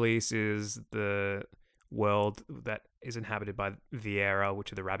Ivalice is the world that is inhabited by Viera,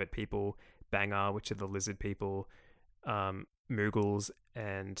 which are the rabbit people, Bangar, which are the lizard people, Moogles,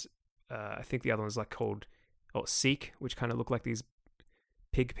 and I think the other one's called Seek, which kind of look like these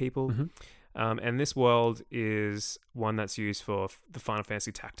pig people. And this world is one that's used for the Final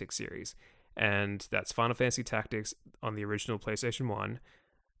Fantasy Tactics series, and that's Final Fantasy Tactics on the original PlayStation 1,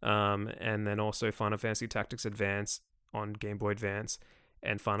 and then also Final Fantasy Tactics Advance on Game Boy Advance,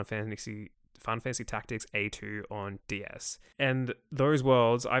 and Final Fantasy Tactics A2 on DS. And those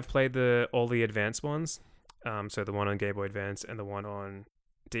worlds, I've played all the advanced ones, so the one on Game Boy Advance and the one on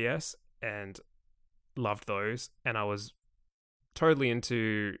DS, and loved those. And I was totally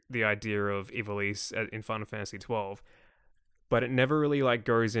into the idea of Ivalice in Final Fantasy XII, but it never really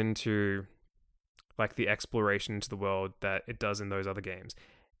goes into the exploration into the world that it does in those other games.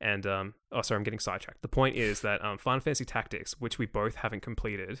 And I'm getting sidetracked. The point is that Final Fantasy Tactics, which we both haven't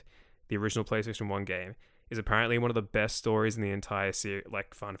completed, the original PlayStation 1 game, is apparently one of the best stories in the entire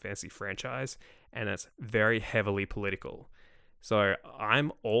Final Fantasy franchise, and it's very heavily political. So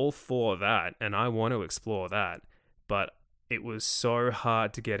I'm all for that, and I want to explore that, but it was so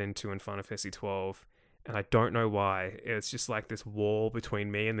hard to get into in Final Fantasy XII, and I don't know why. It's just this wall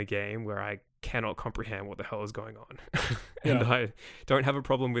between me and the game where I cannot comprehend what the hell is going on. And I don't have a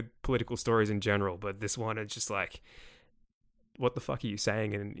problem with political stories in general, but this one is just what the fuck are you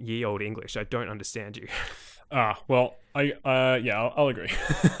saying in ye old English? I don't understand you. Well, I'll agree.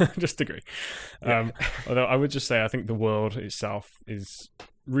 Just agree. Although I would just say I think the world itself is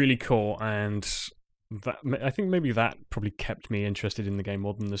really cool, and that I think maybe that probably kept me interested in the game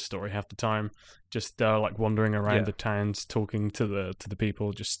more than the story half the time. Just wandering around the towns, talking to the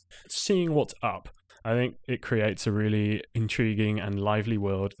people, just seeing what's up. I think it creates a really intriguing and lively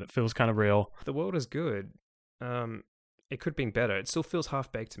world that feels kind of real. The world is good. It could have been better. It still feels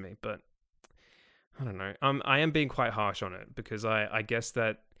half-baked to me, but I don't know. I am being quite harsh on it, because I guess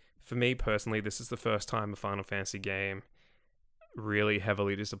that for me personally, this is the first time a Final Fantasy game really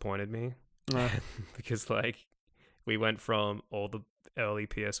heavily disappointed me. Because we went from all the early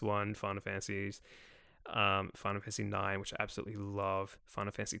PS1 Final Fantasies, Final Fantasy IX, which I absolutely love,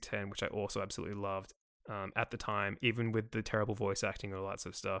 Final Fantasy X, which I also absolutely loved at the time, even with the terrible voice acting and all that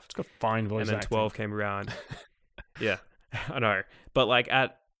sort of stuff. It's got fine voice acting. And then 12 came around. Yeah, I know. But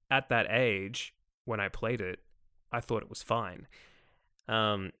at that age, when I played it, I thought it was fine.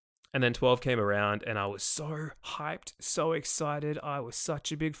 And then 12 came around, and I was so hyped, so excited. I was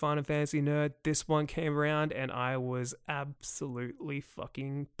such a big Final Fantasy nerd. This one came around, and I was absolutely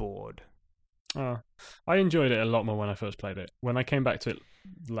fucking bored. I enjoyed it a lot more when I first played it. When I came back to it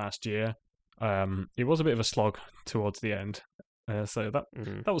last year, It was a bit of a slog towards the end, so that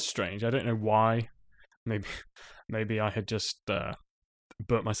was strange. I don't know why. Maybe I had just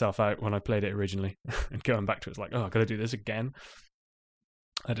burnt myself out when I played it originally, and going back to it's like, oh, I got to do this again.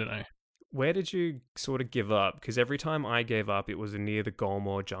 I don't know. Where did you sort of give up? Because every time I gave up, it was near the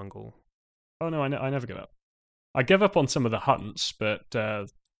Golmore jungle. Oh no, I never give up. I gave up on some of the hunts, but I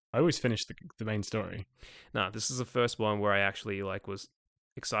always finish the main story. No, this is the first one where I actually was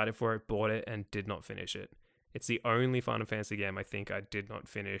excited for it, bought it, and did not finish it. It's the only Final Fantasy game I think I did not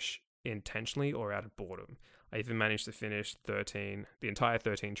finish intentionally or out of boredom. I even managed to finish 13, the entire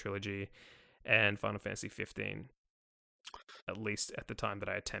 13 trilogy, and Final Fantasy 15. At least at the time that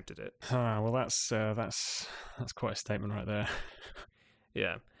I attempted it. Well, that's quite a statement right there.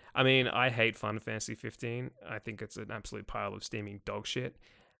 Yeah. I mean, I hate Final Fantasy 15. I think it's an absolute pile of steaming dog shit.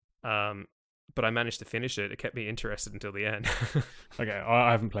 But I managed to finish it. It kept me interested until the end. Okay,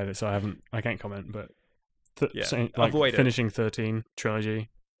 I haven't played it, so I can't comment. But avoid finishing 13 trilogy,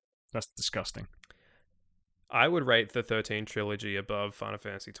 that's disgusting. I would rate the 13 trilogy above Final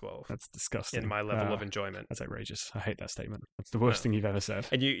Fantasy 12. That's disgusting. In my level of enjoyment. That's outrageous. I hate that statement. That's the worst thing you've ever said.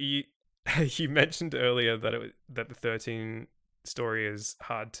 And you you mentioned earlier that the 13 story is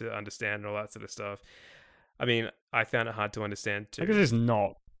hard to understand and all that sort of stuff. I mean, I found it hard to understand too. I guess it's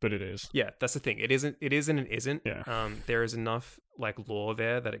not, but it is. Yeah, that's the thing. It isn't and it isn't. Yeah. There is enough lore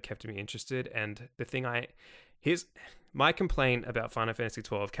there that it kept me interested. And the thing here's my complaint about Final Fantasy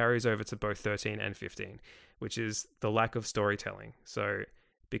 12 carries over to both 13 and 15, which is the lack of storytelling. So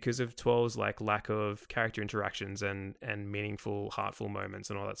because of 12's lack of character interactions and meaningful, heartful moments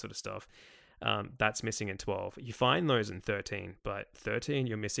and all that sort of stuff, that's missing in 12. You find those in 13, but 13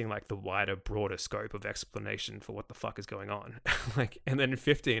 you're missing the wider, broader scope of explanation for what the fuck is going on. And then in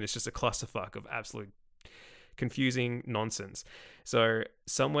 15 it's just a clusterfuck of absolute confusing nonsense. So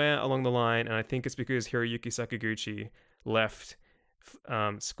somewhere along the line, and I think it's because Hiroyuki Sakaguchi left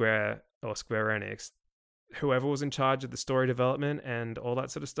Square Enix, whoever was in charge of the story development and all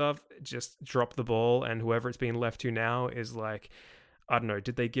that sort of stuff just dropped the ball, and whoever it's being left to now is I don't know,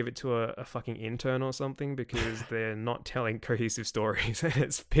 did they give it to a fucking intern or something? Because they're not telling cohesive stories and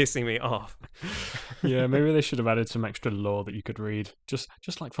it's pissing me off. Yeah, maybe they should have added some extra lore that you could read, just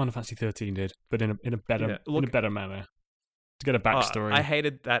like Final Fantasy 13 did, but in a better manner, to get a backstory. I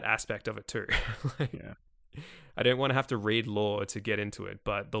hated that aspect of it too. Yeah. I didn't want to have to read lore to get into it,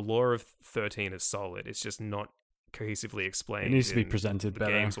 but the lore of 13 is solid. It's just not cohesively explained. It needs to be presented the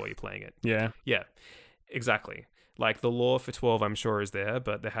better. Games while you're playing it. Yeah. Yeah, exactly. The lore for 12 I'm sure is there,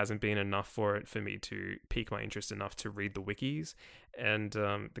 but there hasn't been enough for it for me to pique my interest enough to read the wikis, and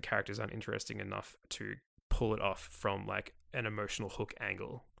the characters aren't interesting enough to pull it off from an emotional hook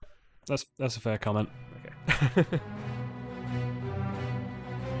angle. That's a fair comment. Okay.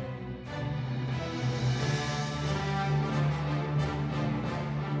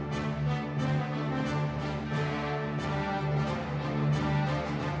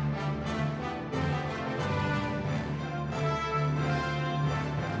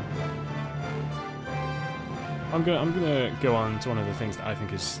 I'm gonna go on to one of the things that I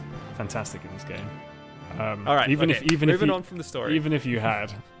think is fantastic in this game. All right. Moving on from the story. Even if you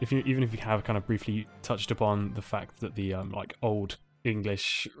have kind of briefly touched upon the fact that the old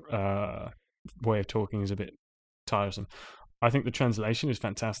English way of talking is a bit tiresome, I think the translation is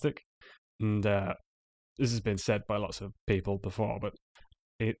fantastic, and this has been said by lots of people before, but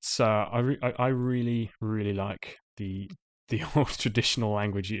it's I really like the old traditional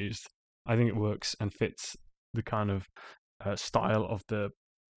language used. I think it works and fits the kind of style of the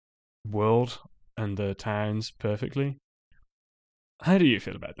world and the towns perfectly. How do you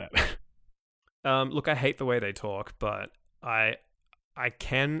feel about that? Look, I hate the way they talk, but I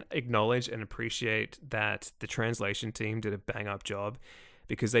can acknowledge and appreciate that the translation team did a bang-up job,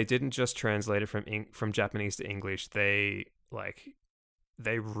 because they didn't just translate it from Japanese to English. They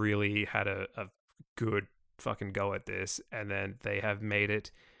really had a good fucking go at this, and then they have made it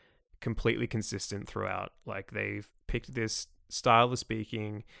completely consistent throughout. They've picked this style of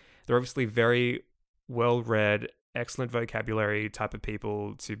speaking. They're obviously very well-read, excellent vocabulary type of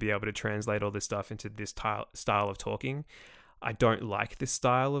people to be able to translate all this stuff into this style of talking. I don't like this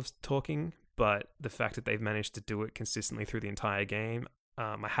style of talking, but the fact that they've managed to do it consistently through the entire game,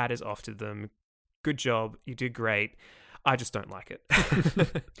 my hat is off to them. Good job. You did great. I just don't like it.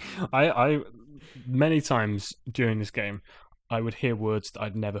 I many times during this game, I would hear words that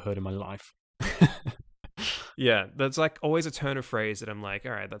I'd never heard in my life. Yeah, that's always a turn of phrase that I'm all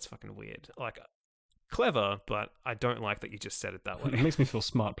right, that's fucking weird. Clever, but I don't like that you just said it that way. It makes me feel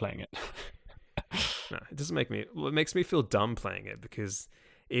smart playing it. No, it doesn't make me... Well, it makes me feel dumb playing it, because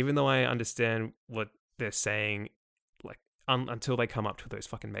even though I understand what they're saying, like until they come up to those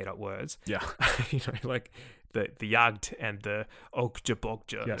fucking made up words. Yeah. Like the yacht and the okja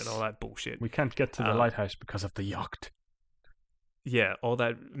bokja Yes. and all that bullshit. We can't get to the lighthouse because of the yacht. Yeah, all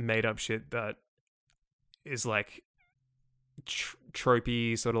that made up shit that is like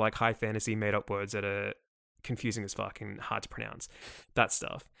tropey, sort of like high fantasy made up words that are confusing as fuck and hard to pronounce. That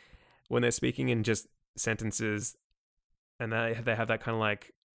stuff. When they're speaking in just sentences and they have that kind of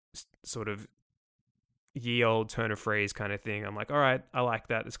like sort of ye old turn of phrase kind of thing, I'm like, all right, I like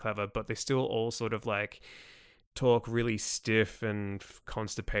that, it's clever, but they still all sort of like talk really stiff and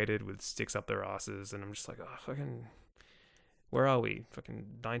constipated with sticks up their asses, and I'm just like, oh, fucking, where are we? Fucking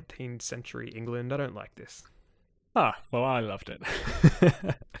 19th century England? I don't like this. Ah, well, I loved it.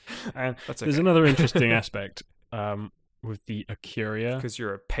 And That's okay. There's another interesting aspect with the Acuria. Because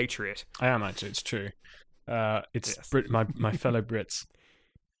you're a patriot. I am, actually, it's true. It's Yes. my fellow Brits.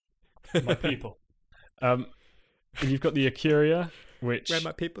 My people. And you've got the Acuria, which Where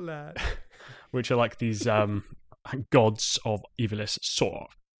my people at? which are like these gods of evilness, sort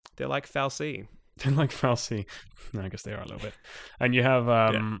of. They're like Falsey. They're like Falsey. No, I guess they are a little bit. And you have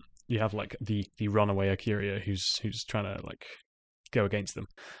you have like the runaway Acuria who's trying to like go against them.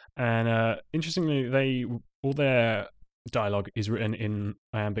 And interestingly, all their dialogue is written in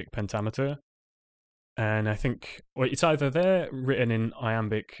iambic pentameter. And I think it's either they're written in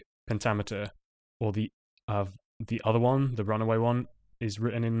iambic pentameter or the other one, the runaway one, is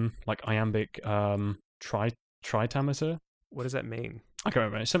written in like iambic tritameter. What does that mean? I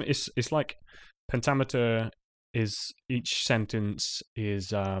can't remember. It's like pentameter is each sentence is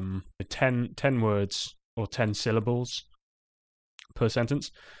 10 words or 10 syllables per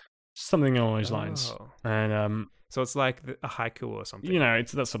sentence, something along those lines. And so it's like a haiku or something.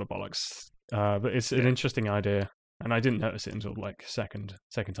 It's that sort of bollocks. But it's an interesting idea, and I didn't notice it until like second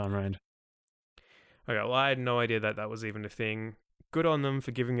time around. Okay, well, I had no idea that was even a thing. Good on them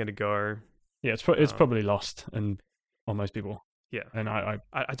for giving it a go. Yeah, it's probably lost on most people. Yeah, and I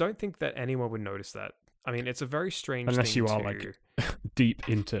don't think that anyone would notice that. I mean, it's a very strange unless thing you are like deep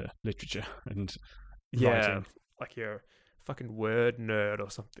into literature and writing. Like you're a fucking word nerd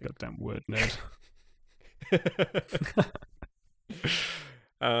or something. Goddamn word nerd.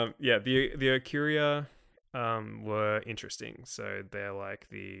 The Acuria were interesting. So they're like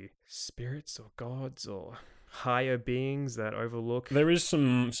the spirits or gods or higher beings that overlook. There is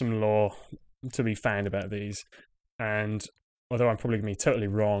some lore to be found about these, and although I'm probably going to be totally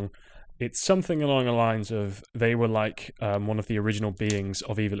wrong, it's something along the lines of they were like one of the original beings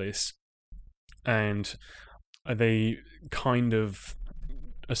of Evilis, and they kind of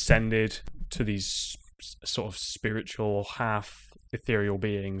ascended to these sort of spiritual half ethereal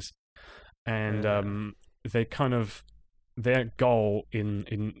beings, and they kind of, their goal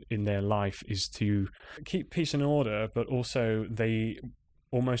in their life is to keep peace and order, but also they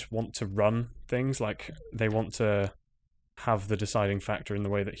almost want to run things. Like they want to have the deciding factor in the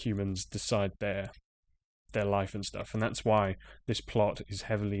way that humans decide their life and stuff, and that's why this plot is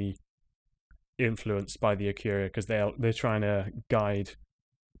heavily influenced by the Acuria, because they're trying to guide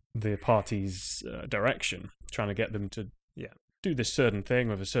the party's direction, trying to get them to do this certain thing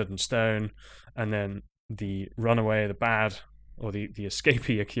with a certain stone, and then the runaway, the bad, or the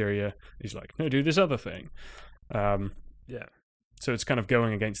escapee Acuria is like, no, do this other thing. So it's kind of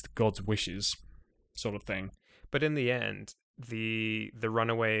going against God's wishes, sort of thing. But in the end, the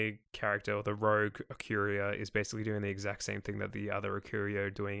runaway character, or the rogue Acuria, is basically doing the exact same thing that the other Acuria are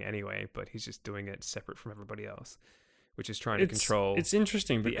doing anyway, but he's just doing it separate from everybody else, which is trying to control. It's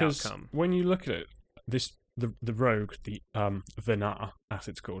interesting because outcome. When you look at it, the rogue, the Venar, as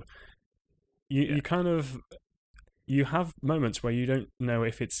it's called, you kind of, you have moments where you don't know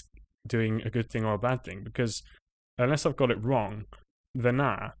if it's doing a good thing or a bad thing, because unless I've got it wrong,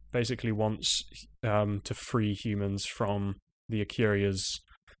 Venar basically wants to free humans from the Acuria's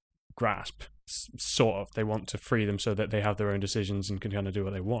grasp. Sort of. They want to free them so that they have their own decisions and can kind of do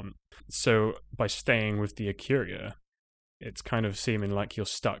what they want. So by staying with the Acuria, it's kind of seeming like you're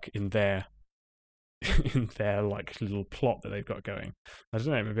stuck in their like little plot that they've got going. I don't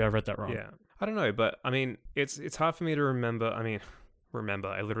know, maybe I read that wrong. Yeah, I don't know, but I mean, it's hard for me to remember. I mean,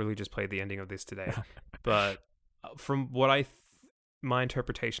 I literally just played the ending of this today, but from what my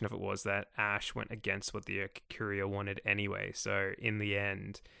interpretation of it was that Ash went against what the Acuria wanted anyway. So in the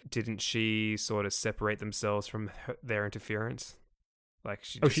end, didn't she sort of separate themselves from their interference? Like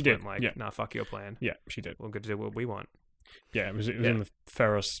she did. Went like, nah, fuck your plan. Yeah, she did. We're going to do what we want. Yeah, it was in the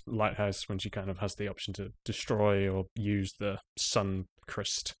Pharos lighthouse when she kind of has the option to destroy or use the sun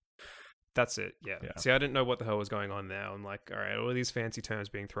crest That's it, yeah. See, I didn't know what the hell was going on there. I'm like, all right, all of these fancy terms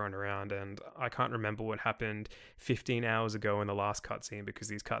being thrown around, and I can't remember what happened 15 hours ago in the last cutscene, because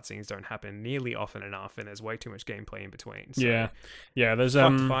these cutscenes don't happen nearly often enough, and there's way too much gameplay in between. So yeah. There's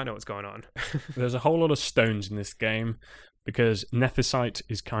fuck if I know what's going on. There's a whole lot of stones in this game, because nethicite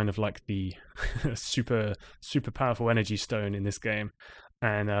is kind of like the super powerful energy stone in this game,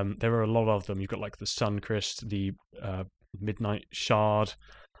 and there are a lot of them. You've got like the Sun Crystal, the Midnight Shard,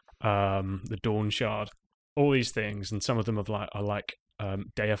 the Dawn Shard, all these things, and some of them are like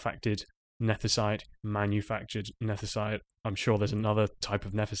deifacted nethicite, manufactured nethicite. I'm sure there's another type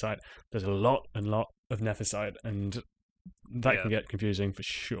of nethicite. There's a lot of nethicite, and that can get confusing for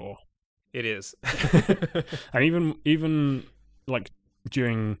sure. It is. And even like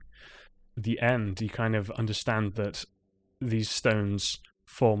during the end, you kind of understand that these stones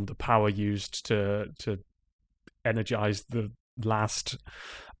form the power used to energize the last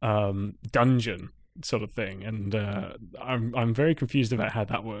dungeon sort of thing, and I'm very confused about how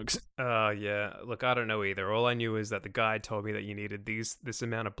that works. Yeah. Look, I don't know either. All I knew is that the guide told me that you needed this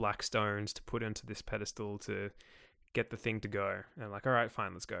amount of black stones to put into this pedestal to get the thing to go. And I'm like, all right,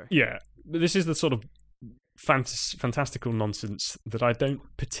 fine, let's go. Yeah, this is the sort of fantastical nonsense that I don't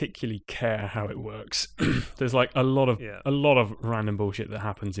particularly care how it works. There's like a lot of random bullshit that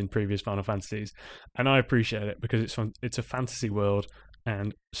happens in previous Final Fantasies, and I appreciate it because it's a fantasy world,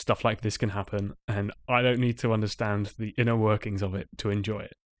 and stuff like this can happen, and I don't need to understand the inner workings of it to enjoy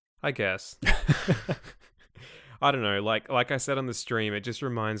it. I guess. I don't know. Like I said on the stream, it just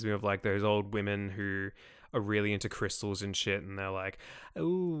reminds me of like those old women who are really into crystals and shit, and they're like,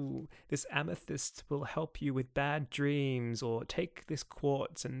 "Ooh, this amethyst will help you with bad dreams," or "Take this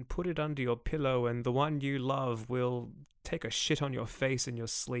quartz and put it under your pillow, and the one you love will take a shit on your face in your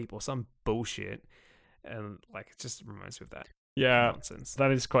sleep," or some bullshit. And like, it just reminds me of that. Yeah, nonsense.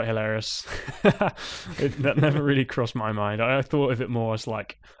 That is quite hilarious. That never really crossed my mind. I thought of it more as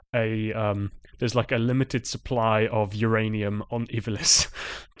like there's like a limited supply of uranium on Ivalice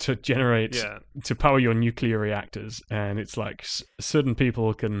to generate to power your nuclear reactors, and it's like certain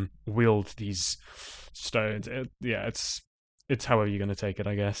people can wield these stones. It's however you're going to take it,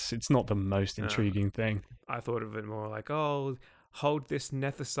 I guess. It's not the most intriguing thing. I thought of it more like, oh, hold this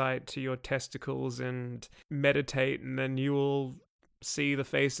nethicite to your testicles and meditate, and then you will see the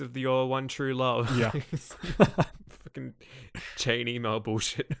face of your one true love. Yeah. Fucking chain email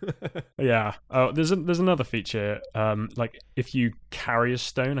bullshit. Yeah. Oh, there's another feature. Like if you carry a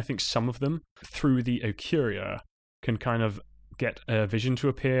stone, I think some of them through the Ocuria can kind of get a vision to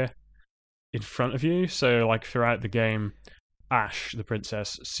appear in front of you. So like throughout the game, Ash, the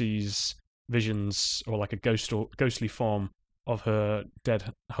princess, sees visions or like a ghostly form of her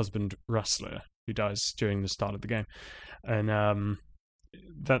dead husband Rustler, who dies during the start of the game, and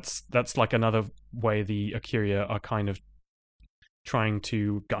that's like another way the Ocuria are kind of trying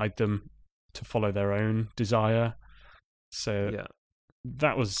to guide them to follow their own desire. So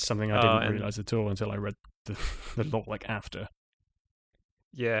that was something I didn't realize at all until I read the lore like after.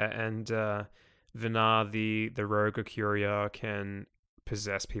 Yeah, and Vinar, the rogue Ocuria, can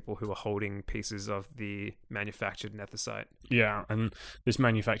possess people who are holding pieces of the manufactured nethicite. Yeah, and this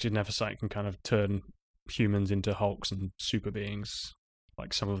manufactured nethicite can kind of turn humans into Hulks and super beings,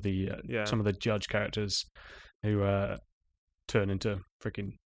 like some of the judge characters who turn into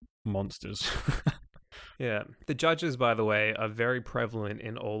freaking monsters. Yeah, the judges, by the way, are very prevalent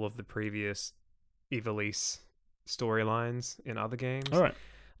in all of the previous Ivalice storylines in other games. All right,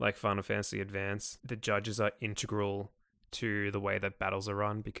 like Final Fantasy Advance, the judges are integral to the way that battles are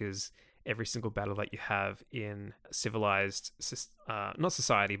run, because every single battle that you have in civilized, not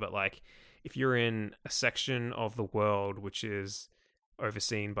society, but like if you're in a section of the world which is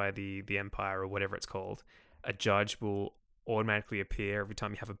overseen by the Empire or whatever it's called, a judge will automatically appear every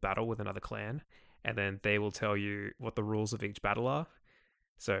time you have a battle with another clan, and then they will tell you what the rules of each battle are.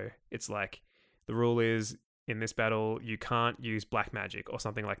 So it's like, the rule is, in this battle, you can't use black magic or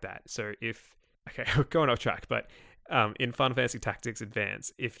something like that. So we're going off track, but in Final Fantasy Tactics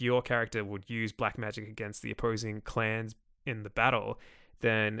Advance, if your character would use black magic against the opposing clans in the battle,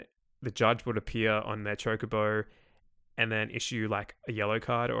 then the judge would appear on their chocobo and then issue like a yellow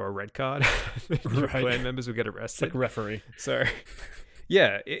card or a red card. Your clan members would get arrested. It's like referee. So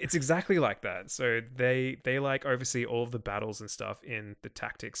yeah, it's exactly like that. So they like oversee all of the battles and stuff in the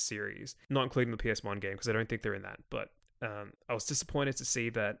Tactics series, not including the PS1 game, because I don't think they're in that. But I was disappointed to see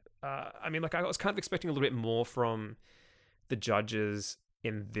that. I was kind of expecting a little bit more from the judges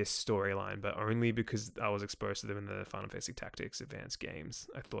in this storyline, but only because I was exposed to them in the Final Fantasy Tactics Advanced games.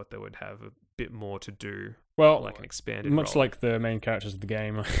 I thought they would have a bit more to do, Well, like an expanded much role. like the main characters of the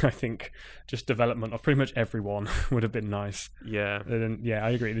game, I think just development of pretty much everyone would have been nice. Yeah. And yeah,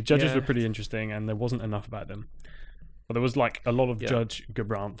 I agree. The judges Yeah. were pretty interesting, and there wasn't enough about them. Well, there was like a lot of Yeah. Judge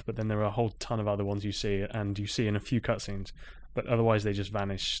Gabranth, but then there were a whole ton of other ones you see, and you see in a few cutscenes, but otherwise they just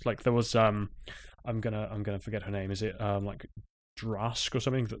vanish. Like there was I'm gonna forget her name. Is it like Drask or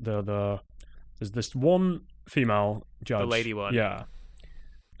something? There's this one female judge, The lady one. Yeah.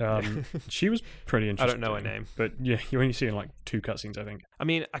 She was pretty I interesting. don't know her name. But yeah, you only see in like 2 cutscenes, I think. I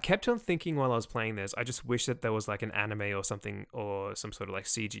mean, I kept on thinking while I was playing this, I just wish that there was like an anime or something, or some sort of like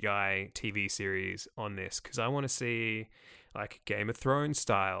CGI TV series on this, because I want to see like Game of Thrones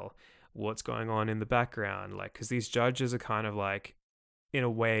style, what's going on in the background, like, because these judges are kind of like, in a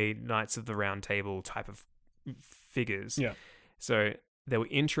way, Knights of the Round Table type of figures. Yeah. So they were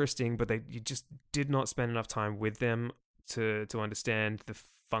interesting, but you just did not spend enough time with them to understand the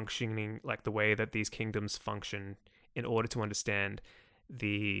functioning, like the way that these kingdoms function, in order to understand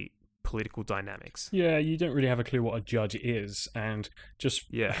the political dynamics. Yeah, you don't really have a clue what a judge is, and just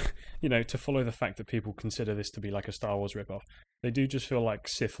Yeah. to follow the fact that people consider this to be like a Star Wars ripoff, they do just feel like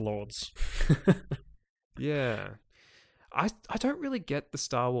Sith Lords. Yeah. I don't really get the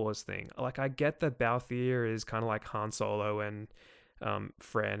Star Wars thing. Like, I get that Balthier is kind of like Han Solo, and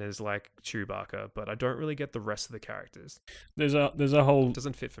Fran is like Chewbacca, but I don't really get the rest of the characters. There's a whole It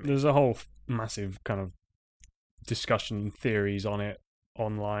doesn't fit for me. There's a whole massive kind of discussion theories on it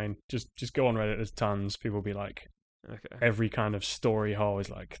online. Just go on Reddit. There's tons. People will be like, Okay. every kind of story hole is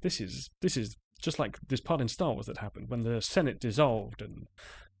like, this is just like this part in Star Wars that happened when the Senate dissolved and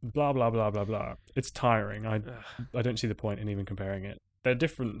blah blah blah blah blah. It's tiring. I don't see the point in even comparing it. They're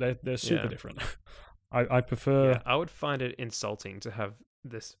different. They're super different. I prefer. Yeah, I would find it insulting to have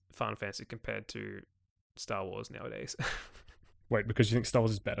this Final Fantasy compared to Star Wars nowadays. Wait, because you think Star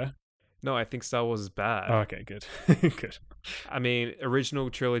Wars is better? No, I think Star Wars is bad. Oh, okay, good. Good. I mean, original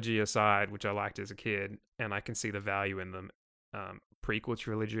trilogy aside, which I liked as a kid, and I can see the value in them. Prequel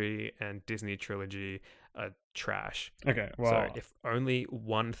trilogy and Disney trilogy are trash. Okay, well, So if only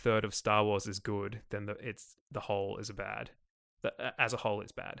 1/3 of Star Wars is good, then the whole is bad. As a whole,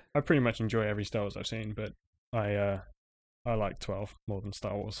 it's bad. I pretty much enjoy every Star Wars I've seen, but I like 12 more than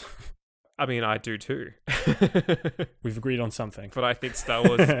Star Wars. I mean, I do too. We've agreed on something. But I think Star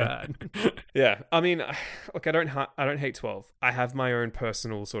Wars is bad. Yeah, I mean, look, I don't hate 12. I have my own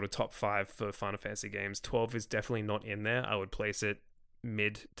personal sort of top 5 for Final Fantasy games. 12 is definitely not in there. I would place it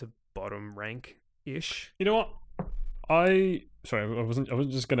mid to bottom rank ish. You know what? I wasn't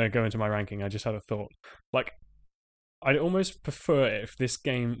just gonna go into my ranking. I just had a thought. Like, I'd almost prefer it if this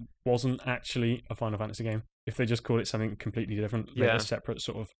game wasn't actually a Final Fantasy game. If they just called it something completely different, like Yeah. a separate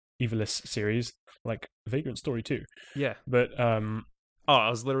sort of Evilus series, like Vagrant Story 2. Yeah. But Oh, I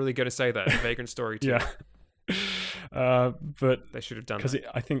was literally going to say that. Vagrant Story 2. yeah. But They should have done because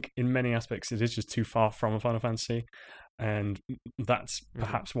that. I think in many aspects it is just too far from a Final Fantasy, and that's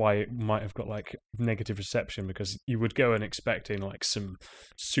perhaps why it might have got like negative reception, because you would go in expecting like some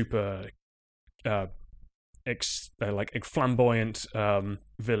super like flamboyant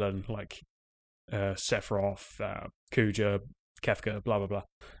villain like Sephiroth, Kuja, Kefka, blah blah blah.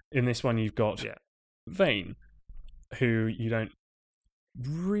 In this one you've got Vayne, who you don't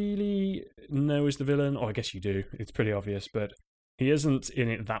really know is the villain, or I guess you do, it's pretty obvious, but he isn't in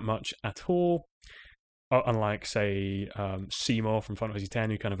it that much at all, unlike say Seymour from Final Fantasy X,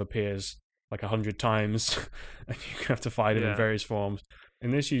 who kind of appears like 100 times and you have to fight him in various forms.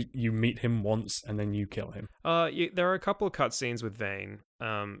 In this you meet him once and then you kill him. There are a couple of cutscenes with Vayne.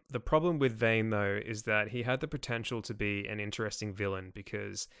 The problem with Vayne, though, is that he had the potential to be an interesting villain,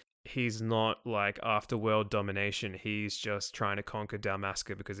 because he's not like after world domination. He's just trying to conquer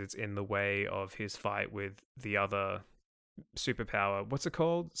Dalmasca because it's in the way of his fight with the other superpower. What's it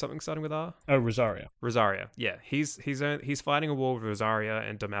called? Something starting with R? Oh, Rosaria. Rosaria. Yeah, he's fighting a war with Rosaria,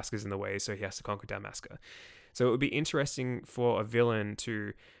 and Dalmasca's in the way, so he has to conquer Dalmasca. So it would be interesting for a villain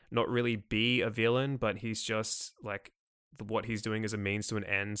to not really be a villain, but he's just like what he's doing is a means to an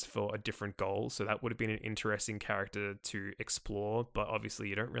end for a different goal. So that would have been an interesting character to explore, but obviously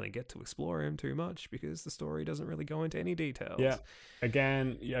you don't really get to explore him too much because the story doesn't really go into any details. Yeah.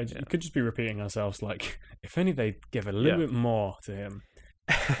 Again, you could just be repeating ourselves. Like, if only they give a little bit more to him.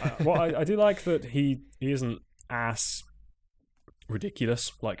 I do like that he isn't as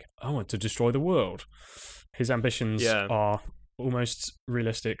ridiculous. Like, I want to destroy the world. His ambitions are almost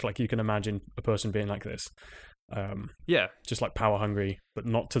realistic. Like, you can imagine a person being like this. Just like power hungry, but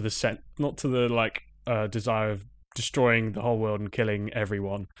not to the like desire of destroying the whole world and killing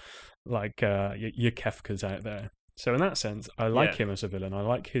everyone, like your Kefkas out there. So in that sense, I like him as a villain. I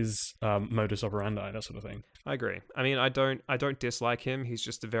like his modus operandi, that sort of thing. I agree. I mean, I don't dislike him. He's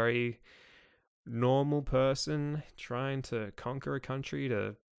just a very normal person trying to conquer a country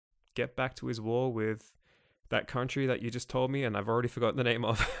to get back to his war with that country that you just told me, and I've already forgotten the name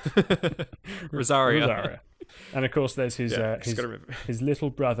of. Rosaria. And of course, there's his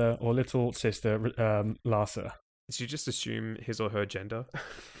little brother or little sister, Larsa. Did you just assume his or her gender?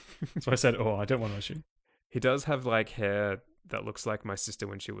 So I said, I don't want to assume. He does have like hair that looks like my sister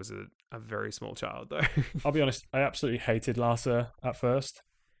when she was a very small child, though. I'll be honest, I absolutely hated Larsa at first.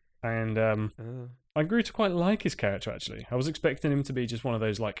 And I grew to quite like his character, actually. I was expecting him to be just one of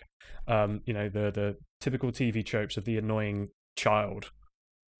those, like, the typical TV tropes of the annoying child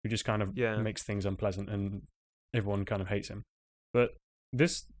who just kind of makes things unpleasant and everyone kind of hates him. But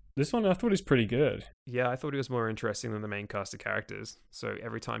this one I thought is pretty good. Yeah, I thought he was more interesting than the main cast of characters. So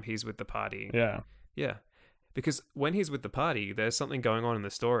every time he's with the party... Yeah. Because when he's with the party, there's something going on in the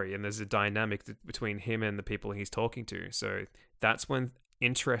story, and there's a dynamic between him and the people he's talking to. So that's when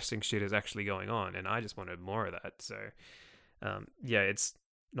interesting shit is actually going on, and I just wanted more of that. So, it's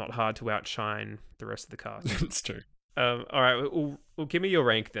not hard to outshine the rest of the cast. It's true. All right, well, give me your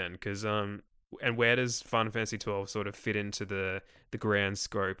rank then, because and where does Final Fantasy XII sort of fit into the grand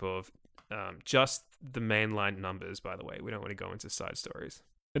scope of just the mainline numbers? By the way, we don't want to go into side stories.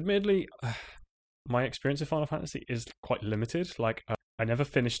 Admittedly, my experience of Final Fantasy is quite limited. Like, I never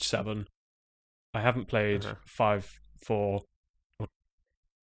finished 7. I haven't played 5, 4, or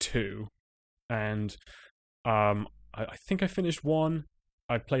 2, and I think I finished 1.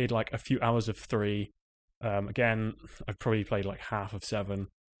 I played like a few hours of 3. Again, I've probably played like half of 7.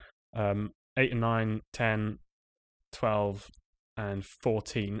 8 and 9, 10, 12, and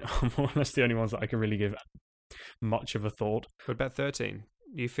 14 are more or less the only ones that I can really give much of a thought. What about 13?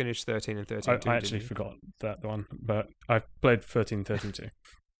 You finished 13 and 13 too, I actually forgot that one, but I've played 13, 13 too.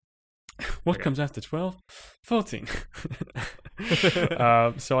 What comes after 12? 14.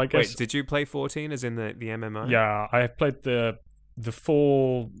 So I guess... Wait, did you play 14 as in the MMO? Yeah, I have played the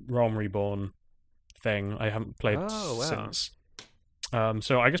 4 Realm Reborn thing. I haven't played since.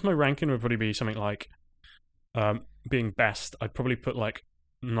 So I guess my ranking would probably be something like, being best, I'd probably put like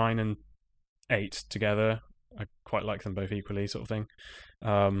 9 and 8 together. I quite like them both equally, sort of thing.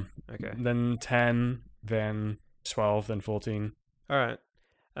 Okay. Then 10, then 12, then 14. All right.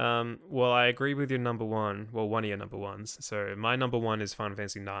 Well, I agree with your number one. Well, one of your number ones. So my number one is Final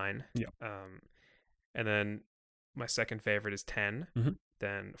Fantasy IX. Yeah. And then my second favorite is 10,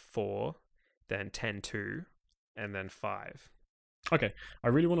 then 4, then 10-2, and then 5. Okay. I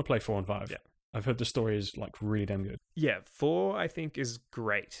really want to play 4 and 5. Yeah. I've heard the story is like really damn good. Yeah, 4 I think is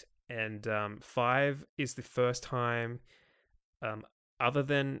great. And 5 is the first time, other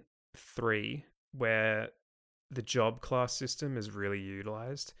than 3, where the job class system is really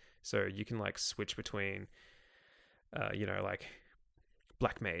utilized. So you can like switch between, like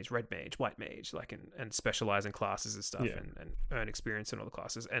black mage, red mage, white mage, like and specialize in classes and stuff, and earn experience in all the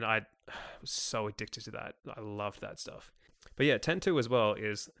classes. And I was so addicted to that. I loved that stuff. But yeah, 10-2 as well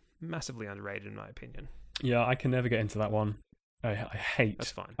is massively underrated in my opinion. Yeah, I can never get into that one. I hate. That's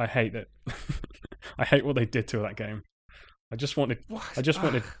fine. I hate that. I hate what they did to that game. I just wanted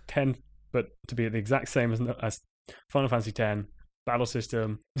 10, but to be the exact same as Final Fantasy X, battle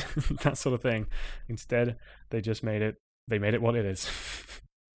system, that sort of thing. Instead, they just made it. They made it what it is.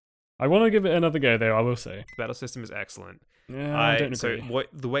 I want to give it another go, though. I will say the battle system is excellent. Yeah, I don't agree. So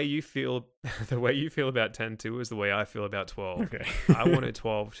the way you feel about 10-2 is the way I feel about 12. Okay. I wanted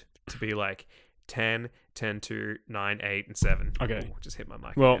 12 to be like 10, 10-2, 9, 8, and 7. Okay. Ooh, just hit my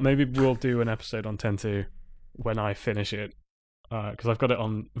mic. Well, again. maybe we'll do an episode on 10-2 when I finish it, because I've got it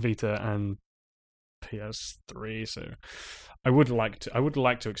on Vita and PS3. So I would like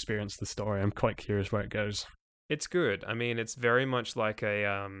to experience the story. I'm quite curious where it goes. It's good. I mean, it's very much like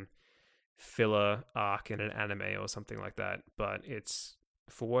a filler arc in an anime or something like that. But it's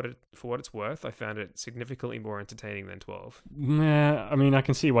for what it's worth. I found it significantly more entertaining than 12. Yeah, I mean, I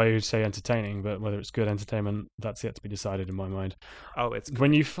can see why you'd say entertaining, but whether it's good entertainment, that's yet to be decided in my mind. Oh, it's good.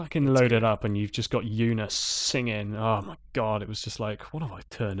 When you fucking load it up and you've just got Yuna singing. Oh my god, it was just like, what have I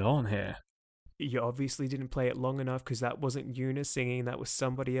turned on here? You obviously didn't play it long enough because that wasn't Yuna singing. That was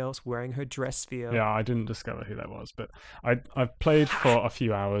somebody else wearing her dress sphere. Yeah, I didn't discover who that was, but I've played for a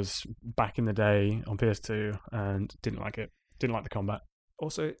few hours back in the day on PS2 and didn't like it. Didn't like the combat.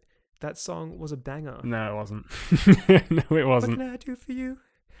 Also, that song was a banger. No, it wasn't. No, it wasn't. What can I do for you?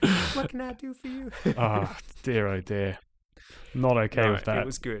 What can I do for you? Oh, dear, oh dear. Not okay with that. It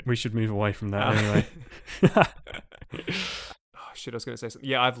was good. We should move away from that anyway. Oh, shit, I was going to say something.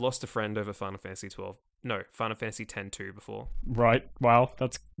 Yeah, I've lost a friend over Final Fantasy 12. No, Final Fantasy X too before. Right. Wow.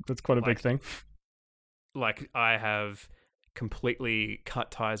 That's quite a big thing. Like, I have completely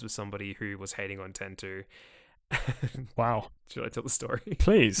cut ties with somebody who was hating on 10-2. Wow. Should I tell the story?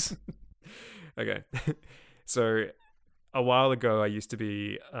 Please. Okay. So, a while ago, I used to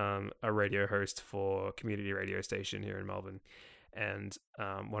be a radio host for a community radio station here in Melbourne. And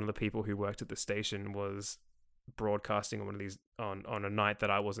one of the people who worked at the station was broadcasting on one of these on a night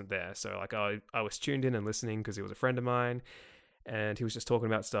that I wasn't there. So, like, I was tuned in and listening because he was a friend of mine. And he was just talking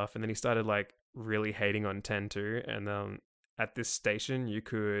about stuff. And then he started, like, really hating on 10-2. And at this station, you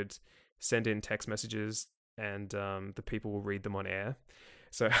could send in text messages and the people will read them on air.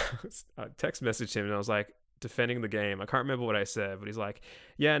 So I text messaged him and I was like, defending the game. I can't remember what I said, but he's like,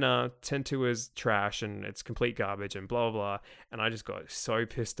 yeah, no, 10-2 is trash and it's complete garbage and blah, blah, blah. And I just got so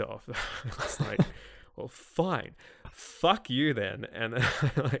pissed off. I was like, well, fine. Fuck you then. And then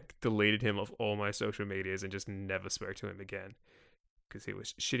I like deleted him off all my social medias and just never spoke to him again. Because he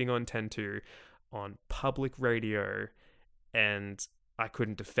was shitting on 10-2 on public radio and I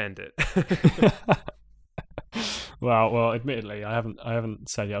couldn't defend it. Wow. Well, admittedly, I haven't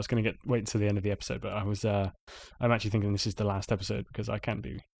said yet. I was going to wait until the end of the episode, but I'm actually thinking this is the last episode because I can't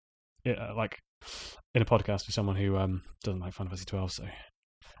be like in a podcast with someone who doesn't like Final Fantasy XII. So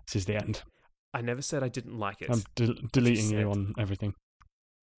this is the end. I never said I didn't like it. I'm deleting you on everything.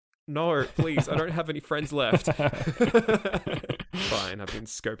 No, please. I don't have any friends left. Fine. I've been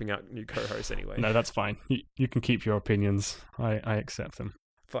scoping out new co-hosts anyway. No, that's fine. You can keep your opinions. I accept them.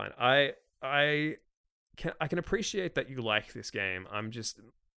 Fine. I can appreciate that you like this game. I'm just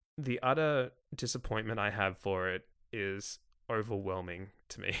the utter disappointment I have for it is overwhelming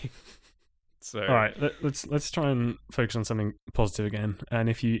to me. So all right, let's try and focus on something positive again. And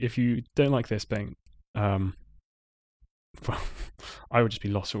if you don't like this thing, well, I would just be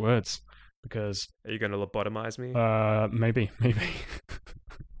lost for words because are you going to lobotomize me? Maybe.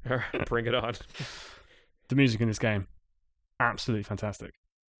 All right, bring it on. The music in this game, absolutely fantastic.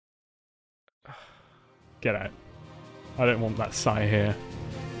 Get out. I don't want that sigh here.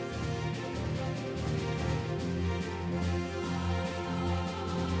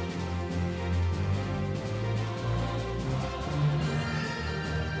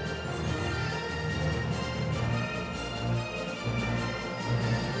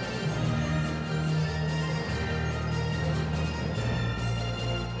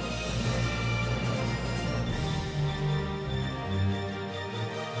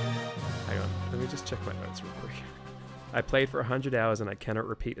 Check my notes real quick. I played for 100 hours and I cannot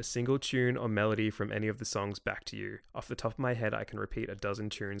repeat a single tune or melody from any of the songs back to you. Off the top of my head, I can repeat a dozen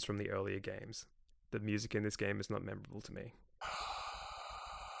tunes from the earlier games. The music in this game is not memorable to me.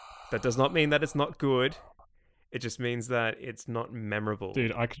 That does not mean that it's not good. It just means that it's not memorable.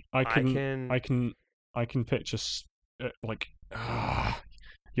 Dude, I can picture like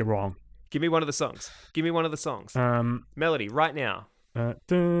you're wrong. Give me one of the songs. Melody right now. I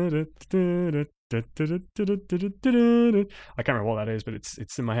can't remember what that is, but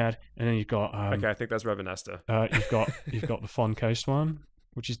it's in my head. And then you've got okay, I think that's remaster. You've got the Fun Coast one,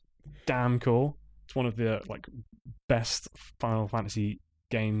 which is damn cool. It's one of the like best Final Fantasy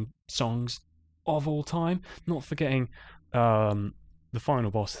game songs of all time. Not forgetting the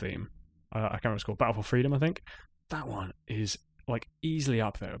final boss theme. I can't remember what it's called. Battle for Freedom, I think. That one is like easily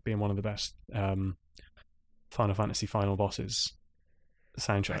up there, being one of the best Final Fantasy final bosses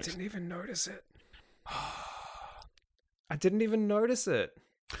soundtracks. I didn't even notice it.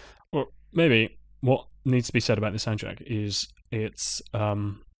 Well, maybe what needs to be said about the soundtrack is it's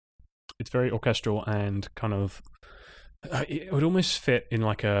very orchestral and kind of it would almost fit in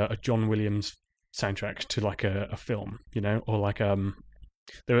like a John Williams soundtrack to like a film, you know, or like there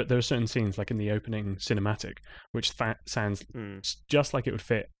are certain scenes like in the opening cinematic which sounds just like it would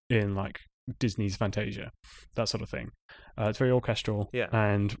fit in like Disney's Fantasia, that sort of thing. It's very orchestral, yeah.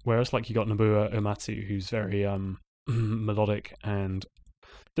 And whereas like you got Nobuo Uematsu, who's very melodic, and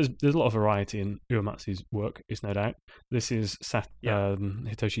there's a lot of variety in Uematsu's work, is no doubt. This is Hitoshi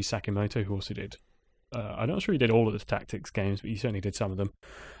Sakimoto, who also did. I'm not sure he did all of the Tactics games, but he certainly did some of them.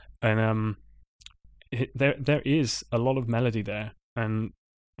 And there is a lot of melody there, and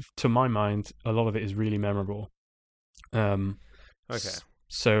to my mind, a lot of it is really memorable. Okay.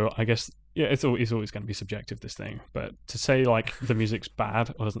 So I guess. Yeah, it's always going to be subjective, this thing. But to say like the music's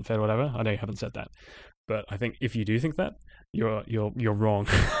bad or doesn't fit or whatever, I know you haven't said that, but I think if you do think that, you're wrong.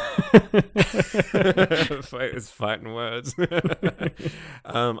 It's fighting words.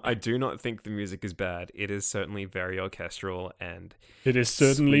 I do not think the music is bad. It is certainly very orchestral and it is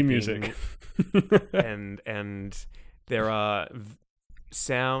certainly music. and there are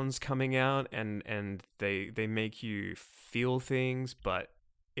sounds coming out, and they make you feel things. But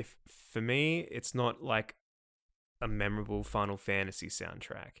if for me, it's not like a memorable Final Fantasy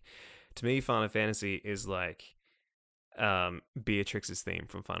soundtrack. To me, Final Fantasy is like Beatrix's theme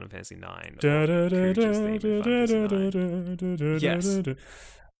from Final Fantasy IX, or Cooch's theme in Final Fantasy IX. Yes.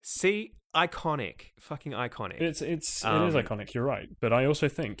 See, iconic, fucking iconic. It is iconic. You're right, but I also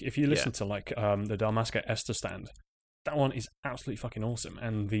think if you listen to like the Dalmasca Esther stand, that one is absolutely fucking awesome,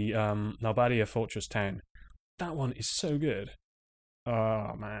 and the Nalbadia Fortress Town, that one is so good.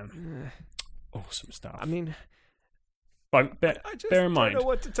 Oh man, awesome stuff. I mean, but I just bear in mind, don't know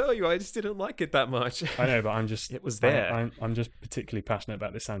what to tell you. I just didn't like it that much. I know, but I'm just it was there. I'm just particularly passionate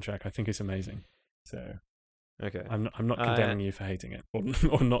about this soundtrack. I think it's amazing. So okay, I'm not condemning you for hating it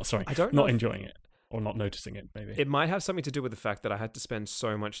or not. Sorry, I don't not know enjoying it or not noticing it. Maybe it might have something to do with the fact that I had to spend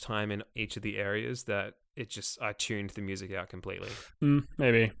so much time in each of the areas that I tuned the music out completely.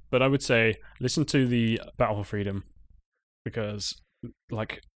 Maybe, but I would say listen to the Battle for Freedom because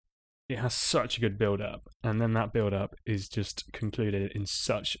like it has such a good build up, and then that build up is just concluded in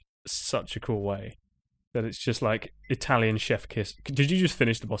such a cool way that it's just like Italian chef kiss. Did you just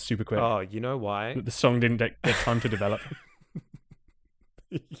finish the boss super quick? Oh, you know why? The song didn't get time to develop.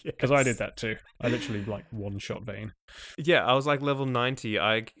 Because I did that too. I literally like one shot Vayne. Yeah, I was like level 90.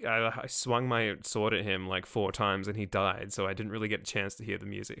 I swung my sword at him like 4 times and he died, so I didn't really get a chance to hear the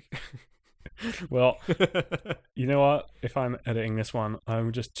music. Well, you know what? If I'm editing this one, I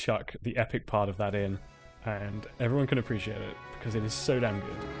will just chuck the epic part of that in, and everyone can appreciate it because it is so damn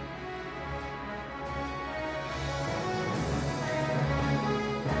good.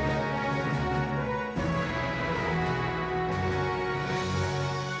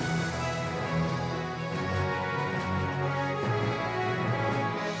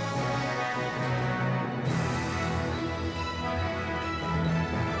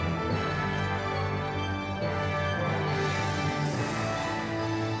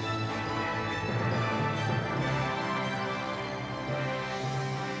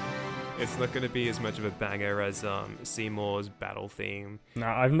 It's not going to be as much of a banger as Seymour's battle theme. No,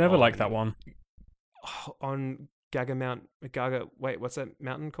 I've never liked that one. On Gaga, wait, what's that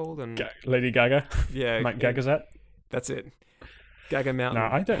mountain called? Lady Gaga? Yeah. Mount Gagazet? That's it. Gaga Mountain. No,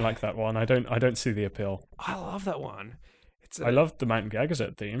 I don't like that one. I don't see the appeal. I love that one. I love the Mount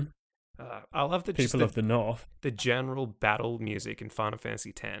Gagazet theme. I love the People of the North. The general battle music in Final Fantasy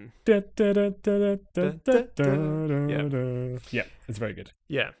X. Yeah, it's very good.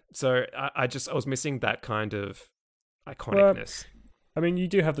 Yeah, so I was missing that kind of iconicness. I mean, you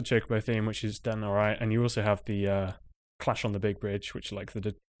do have the Chocobo theme, which is done all right, and you also have the Clash on the Big Bridge, which are like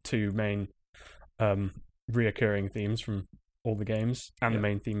the 2 main reoccurring themes from all the games, and the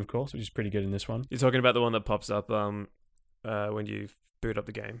main theme, of course, which is pretty good in this one. You're talking about the one that pops up when you boot up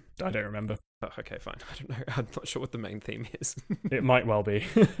the game. I don't remember. Oh, okay, fine. I don't know. I'm not sure what the main theme is. It might well be.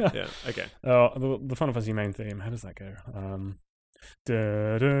 Yeah. Okay. The Final Fantasy main theme. How does that go?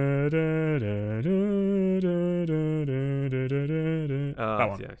 That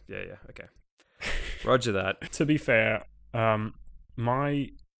one. Yeah. Okay. Roger that. To be fair, my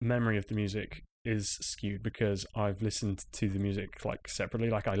memory of the music is skewed because I've listened to the music like separately.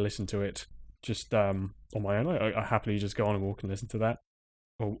 Like I listen to it just on my own. I happily just go on a walk and listen to that.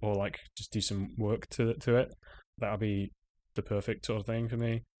 Or like just do some work to it. That'll be the perfect sort of thing for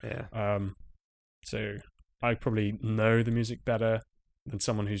me. Yeah. So I probably know the music better than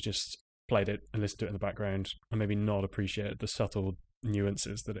someone who's just played it and listened to it in the background and maybe not appreciated the subtle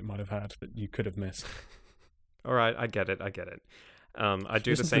nuances that it might have had that you could have missed. All right, I get it. I do the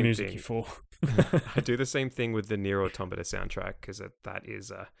Listen to same music, thing. you fool. I do the same thing with the Nier Automata soundtrack because that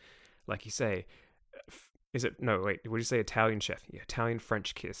is, like you say. Is it? No, wait. What did you say? Italian chef? Yeah, Italian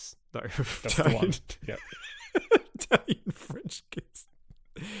French kiss. No, That's Italian, the one. Yep. Italian French kiss.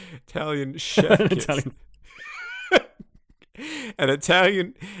 Italian chef kiss. Italian. An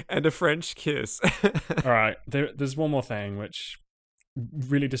Italian and a French kiss. All right. There's one more thing which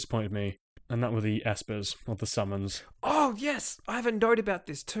really disappointed me, and that were the espers or the summons. Oh yes, I have a note about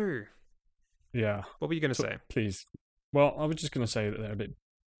this too. Yeah. What were you going to say? Please. Well, I was just going to say that they're a bit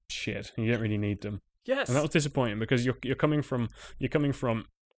shit, and you don't really need them. Yes. And that was disappointing because you're coming from 7,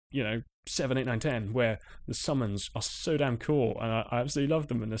 8, 9, 10 where the summons are so damn cool and I absolutely love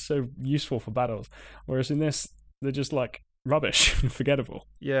them and they're so useful for battles. Whereas in this they're just like rubbish and forgettable.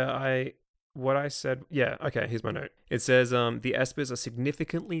 Yeah, what I said. Yeah, okay. Here's my note. It says the espers are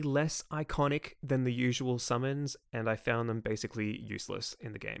significantly less iconic than the usual summons, and I found them basically useless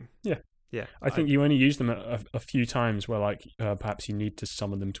in the game. Yeah. Yeah, I think you only use them a few times where like perhaps you need to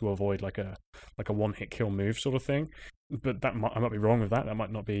summon them to avoid like a one hit kill move sort of thing. But I might be wrong with that. That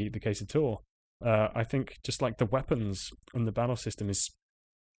might not be the case at all. I think just like the weapons and the battle system is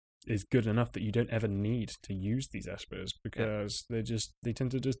good enough that you don't ever need to use these espers because they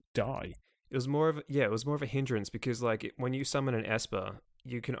tend to just die. It was more of a hindrance because like when you summon an esper,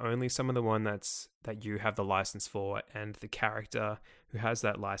 you can only summon the one that you have the license for, and the character who has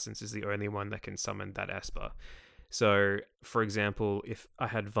that license is the only one that can summon that esper. So, for example, if I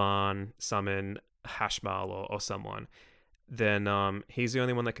had Varn summon Hashmal or someone, then he's the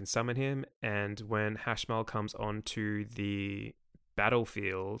only one that can summon him, and when Hashmal comes onto the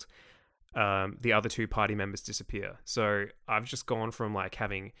battlefield, the other two party members disappear. So I've just gone from like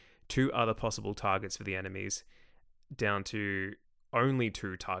having two other possible targets for the enemies down to only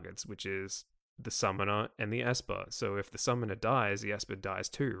two targets, which is the summoner and the esper. So if the summoner dies, the esper dies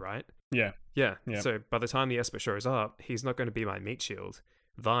too, right? Yeah. So by the time the esper shows up, he's not going to be my meat shield.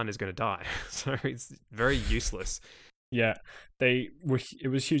 Varn is going to die. So it's very useless. Yeah, it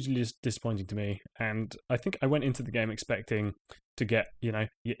was hugely disappointing to me, and I think I went into the game expecting to get, you know,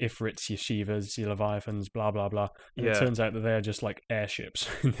 your Ifrits, your Shivas, your Leviathans, blah blah blah, and it turns out that they're just like airships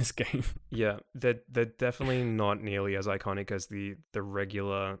in this game. Yeah, they're definitely not nearly as iconic as the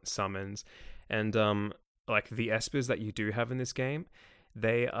regular summons, and like the espers that you do have in this game,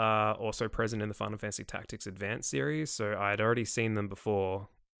 they are also present in the Final Fantasy Tactics Advanced series. So I'd already seen them before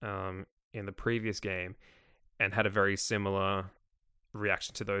in the previous game, and had a very similar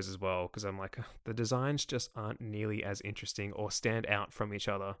reaction to those as well, because I'm like, the designs just aren't nearly as interesting or stand out from each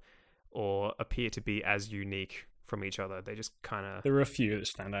other or appear to be as unique from each other. They just kind of... There are a few that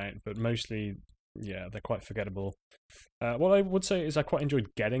stand out, but mostly, yeah, they're quite forgettable. What I would say is I quite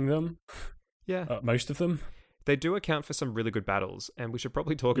enjoyed getting them. Yeah. Most of them. They do account for some really good battles, and we should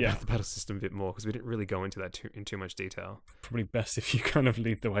probably talk about the battle system a bit more, because we didn't really go into that in too much detail. Probably best if you kind of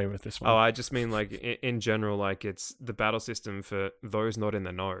lead the way with this one. Oh, I just mean like in general, like it's the battle system for those not in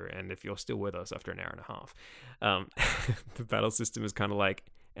the know, and if you're still with us after an hour and a half, the battle system is kind of like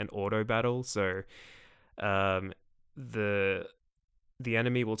an auto battle. So the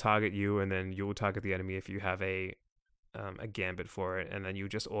enemy will target you, and then you will target the enemy if you have a gambit for it, and then you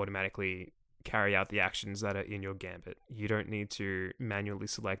just automatically carry out the actions that are in your gambit. You don't need to manually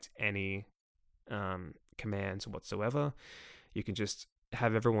select any commands whatsoever. You can just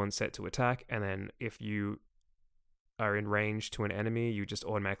have everyone set to attack, and then if you are in range to an enemy, you just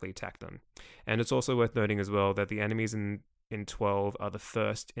automatically attack them. And it's also worth noting as well that the enemies in 12 are the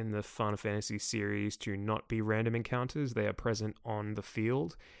first in the Final Fantasy series to not be random encounters. They are present on the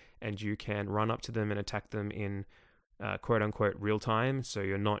field, and you can run up to them and attack them in quote-unquote real time. So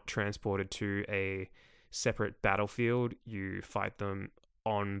you're not transported to a separate battlefield. You fight them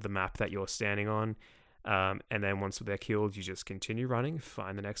on the map that you're standing on, and then once they're killed, you just continue running,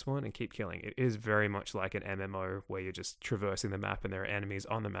 find the next one, and keep killing. It is very much like an MMO where you're just traversing the map and there are enemies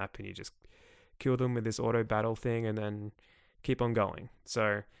on the map, and you just kill them with this auto battle thing and then keep on going.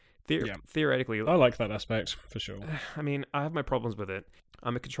 So theoretically, I like that aspect for sure. I mean, I have my problems with it.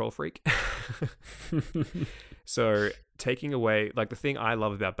 I'm a control freak. So taking away, like, the thing I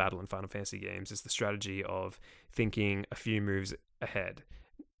love about battle in Final Fantasy games is the strategy of thinking a few moves ahead,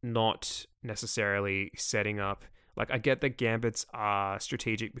 not necessarily setting up. Like, I get that gambits are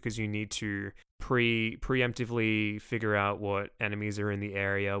strategic because you need to preemptively figure out what enemies are in the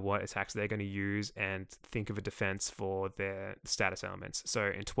area, what attacks they're going to use, and think of a defense for their status elements. So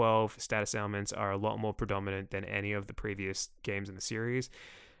in 12, status elements are a lot more predominant than any of the previous games in the series.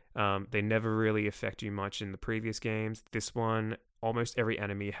 They never really affect you much in the previous games. This one, almost every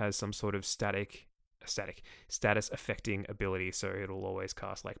enemy has some sort of status affecting ability, so it'll always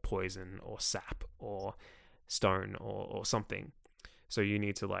cast like poison or sap or stone or something. So you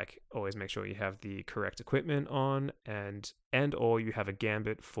need to like always make sure you have the correct equipment on, and or you have a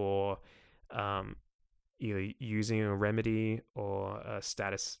gambit for either using a remedy or a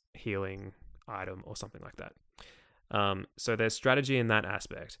status healing item or something like that. So there's strategy in that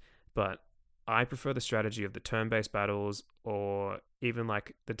aspect, but I prefer the strategy of the turn-based battles, or even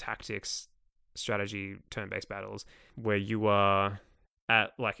like the tactics strategy turn-based battles, where you are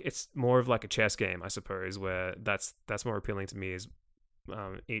at like, it's more of like a chess game, I suppose, where that's more appealing to me. Is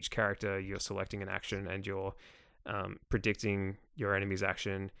each character, you're selecting an action and you're predicting your enemy's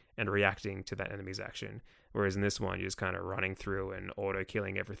action and reacting to that enemy's action, whereas in this one you're just kind of running through and auto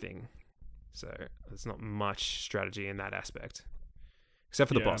killing everything. So there's not much strategy in that aspect, except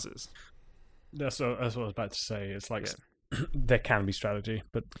for the bosses. That's what I was about to say. It's like there can be strategy,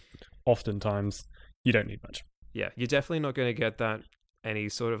 but oftentimes you don't need much. Yeah, you're definitely not going to get that any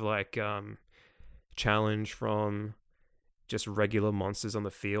sort of like challenge from just regular monsters on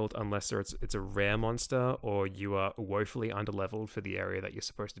the field, unless it's a rare monster or you are woefully underleveled for the area that you're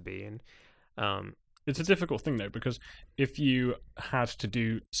supposed to be in. It's a difficult thing though, because if you had to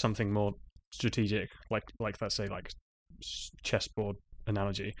do something more strategic, like let's say like chessboard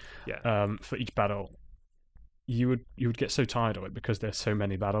analogy, for each battle, you would get so tired of it because there's so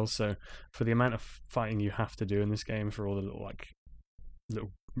many battles. So for the amount of fighting you have to do in this game, for all the little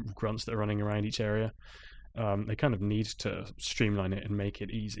grunts that are running around each area, they kind of need to streamline it and make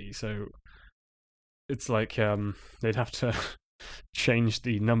it easy. So it's like they'd have to change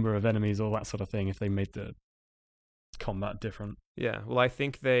the number of enemies, all that sort of thing, if they made the combat different. Yeah, well, I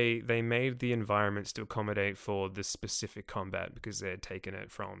think they made the environments to accommodate for this specific combat because they had taken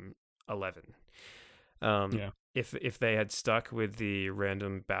it from 11. If they had stuck with the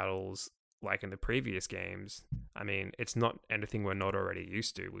random battles like in the previous games, I mean, it's not anything we're not already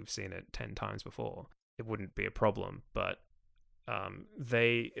used to. We've seen it 10 times before. It wouldn't be a problem, but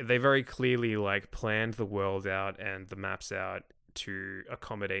they very clearly like planned the world out and the maps out to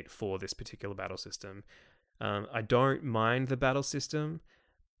accommodate for this particular battle system. I don't mind the battle system.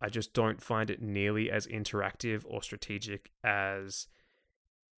 I just don't find it nearly as interactive or strategic as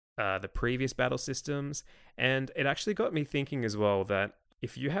the previous battle systems. And it actually got me thinking as well that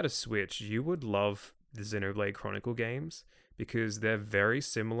if you had a Switch, you would love the Xenoblade Chronicle games because they're very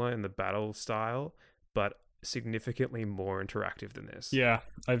similar in the battle style, but significantly more interactive than this. Yeah,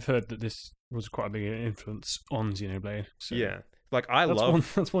 I've heard that this was quite a big influence on Xenoblade. So yeah, like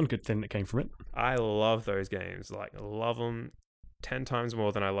that's one good thing that came from it. I love those games. Like, I love them 10 times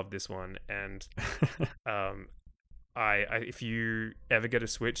more than I love this one. And I if you ever get a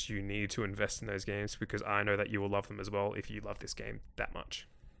Switch, you need to invest in those games because I know that you will love them as well if you love this game that much.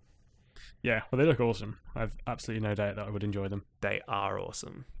 Yeah, well, they look awesome. I've absolutely no doubt that I would enjoy them. They are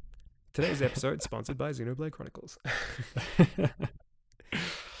awesome. Today's episode sponsored by Xenoblade Chronicles.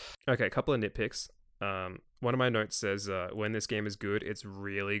 Okay, a couple of nitpicks. One of my notes says, when this game is good, it's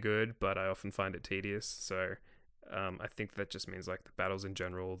really good, but I often find it tedious. So I think that just means like the battles in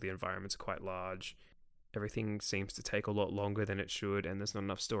general, the environments are quite large. Everything seems to take a lot longer than it should, and there's not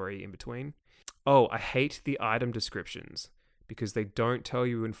enough story in between. Oh, I hate the item descriptions because they don't tell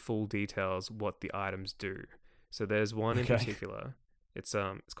you in full details what the items do. So there's one in particular. It's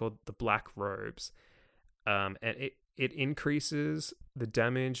called the Black Robes, and it increases the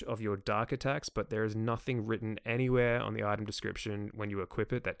damage of your dark attacks, but there is nothing written anywhere on the item description when you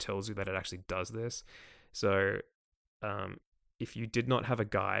equip it that tells you that it actually does this. So if you did not have a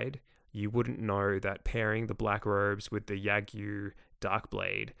guide, you wouldn't know that pairing the Black Robes with the Yagyu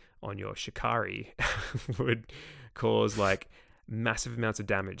Darkblade on your Shikari would cause like massive amounts of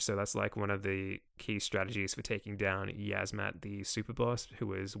damage. So that's like one of the key strategies for taking down Yasmat, the super boss,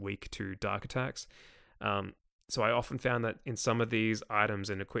 who is weak to dark attacks. So I often found that in some of these items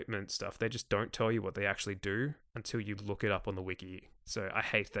and equipment stuff, they just don't tell you what they actually do until you look it up on the wiki. So I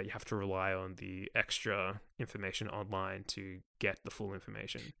hate that you have to rely on the extra information online to get the full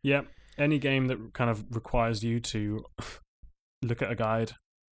information. Yeah, any game that kind of requires you to look at a guide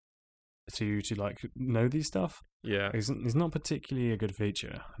to like know these stuff, is not particularly a good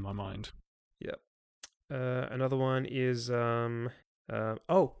feature in my mind. Yep. Another one is here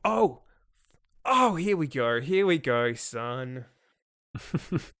we go, son.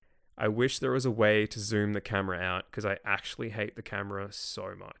 I wish there was a way to zoom the camera out because I actually hate the camera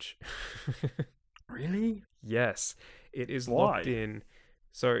so much. Really? Yes, it is locked in.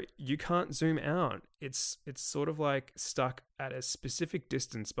 So you can't zoom out. It's sort of like stuck at a specific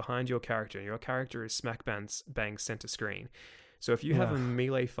distance behind your character, and your character is smack bang center screen. So if you have a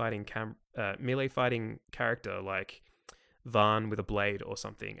melee fighting character like Vaughn with a blade or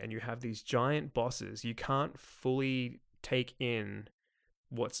something, and you have these giant bosses, you can't fully take in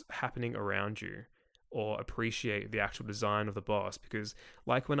what's happening around you or appreciate the actual design of the boss, because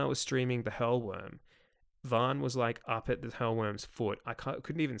like when I was streaming the Hellworm, Vaughn was like up at the Hellworm's foot. I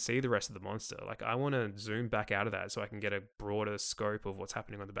couldn't even see the rest of the monster. Like, I want to zoom back out of that so I can get a broader scope of what's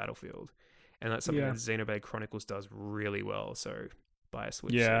happening on the battlefield, and that's something that Xenoblade Chronicles does really well. So buy a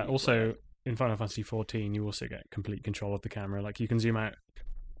Switch. Yeah, also in Final Fantasy XIV, you also get complete control of the camera. Like, you can zoom out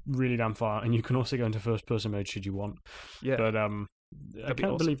really damn far, and you can also go into first-person mode should you want. Yeah. But I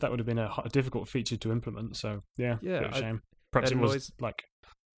can't believe that would have been a difficult feature to implement. So yeah, bit of a shame. Perhaps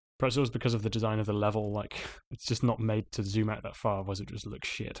it was because of the design of the level. Like, it's just not made to zoom out that far, otherwise it just looks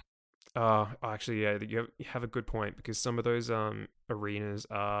shit. Actually, yeah, you have a good point, because some of those arenas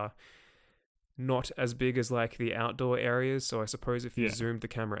are not as big as like the outdoor areas. So I suppose if you zoomed the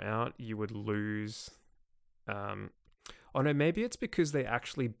camera out, you would lose. Oh no, maybe it's because they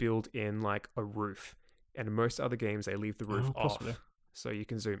actually build in like a roof, and in most other games they leave the roof Possibly. off, so you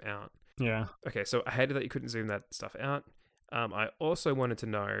can zoom out. Yeah. Okay, so I hated that you couldn't zoom that stuff out. I also wanted to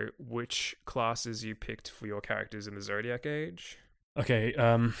know which classes you picked for your characters in the Zodiac Age. Okay.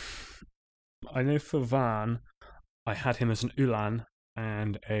 I know for Van, I had him as an Ulan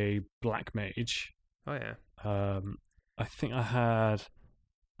and a black mage. Oh yeah. I think I had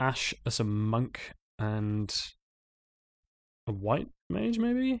Ash as a monk and a white mage,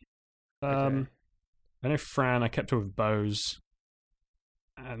 maybe. Okay. I know Fran. I kept her with bows,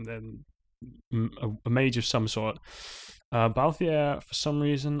 and then a mage of some sort. Balthier, for some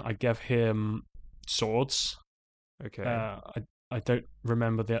reason, I gave him swords. Okay. I don't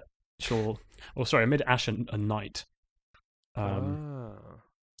remember the actual. Oh, sorry, I made Ash a knight. But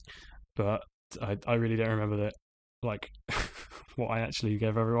I really don't remember that. Like what I actually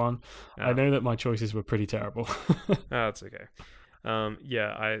gave everyone. I know that my choices were pretty terrible. That's okay.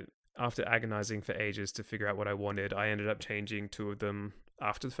 After agonizing for ages to figure out what I wanted, I ended up changing 2 of them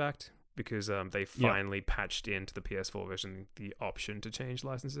after the fact because they finally patched into the PS4 version the option to change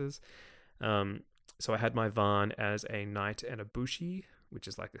licenses. So I had my Van as a knight and a bushi, which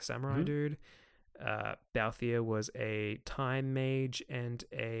is like the samurai dude. Balthier was a time mage and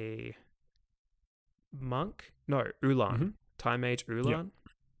a monk. No, Ulan. Time mage Ulan.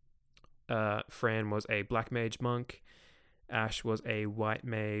 Fran was a black mage monk. Ash was a white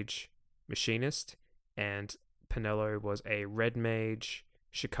mage machinist, and Penelo was a red mage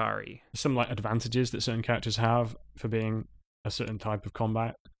shikari. Some like advantages that certain characters have for being a certain type of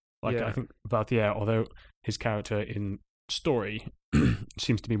combat. Like I think Balthier, although his character in story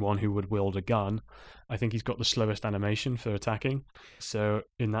seems to be one who would wield a gun, I think he's got the slowest animation for attacking. So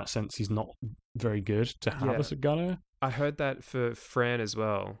in that sense, he's not very good to have as a gunner. I heard that for Fran as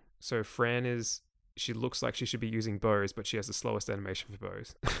well. So Fran she looks like she should be using bows, but she has the slowest animation for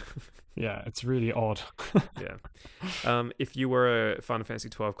bows. Yeah, it's really odd. Yeah. If you were a Final Fantasy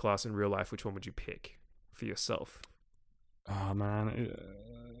XII class in real life, which one would you pick for yourself? Oh man,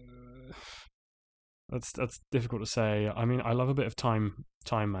 that's difficult to say. I mean, I love a bit of time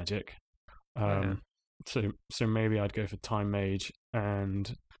magic. So maybe I'd go for time mage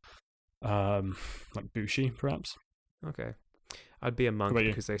and like bushi perhaps. Okay. I'd be a monk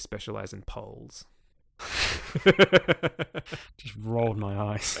because they specialize in poles. Just rolled my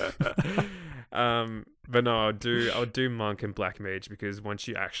eyes. But no, I'll do monk and black mage because once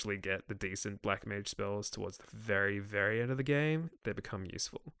you actually get the decent black mage spells towards the very, very end of the game, they become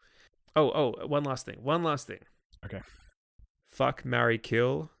useful. Oh, one last thing. Okay. Fuck, marry,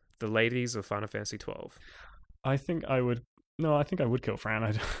 kill the ladies of Final Fantasy XII. I think I would kill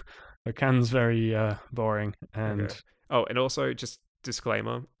Fran. Can's very boring and. Okay. Oh, and also just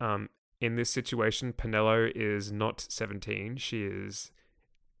disclaimer. In this situation, Penelo is not 17. She is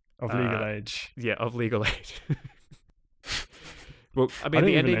of legal age. Yeah, of legal age. Well, I mean, I don't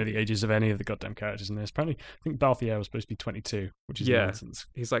even know the ages of any of the goddamn characters in this. Apparently, I think Balthier was supposed to be 22, which is nonsense.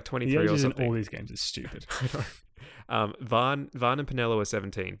 He's like 23 the or ages something. In all these games is stupid. Van and Penelo are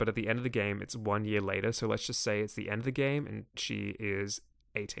 17, but at the end of the game, it's 1 year later. So let's just say it's the end of the game, and she is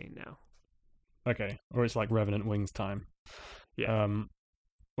 18 now. Okay, or it's like Revenant Wings time. Yeah.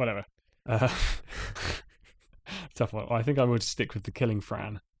 Whatever. Tough one. I think I would stick with the killing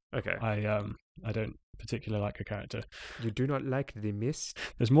Fran. Okay. I don't particularly like her character. You do not like the mist?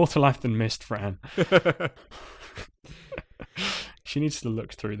 There's more to life than mist, Fran. She needs to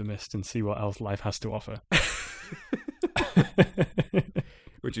look through the mist and see what else life has to offer.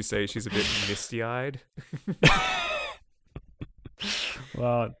 Would you say she's a bit misty-eyed?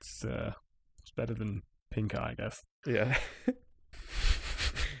 Well, it's better than pink eye, I guess. Yeah.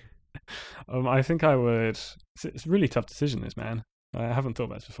 I think I would. It's a really tough decision, this, man. I haven't thought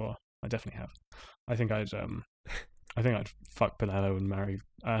about this before. I definitely have. I think I'd fuck Penelo and marry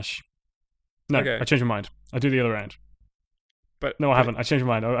Ash. No, okay. I changed my mind. I do the other round. But no, I haven't. I changed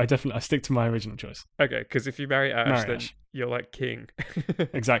my mind. I stick to my original choice. Okay, because if you marry Ash, you're like king.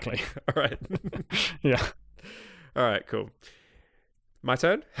 Exactly. All right. Yeah. All right. Cool. My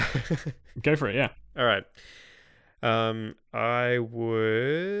turn. Go for it. Yeah. All right. I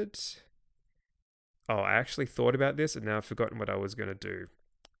would. Oh, I actually thought about this and now I've forgotten what I was going to do.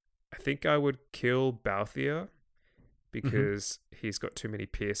 I think I would kill Balthier because he's got too many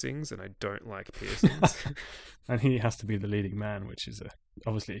piercings and I don't like piercings. And he has to be the leading man, which is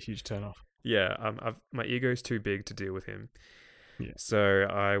obviously a huge turnoff. Yeah, my ego's too big to deal with him. Yeah. So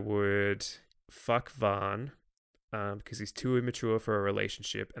I would fuck Van because he's too immature for a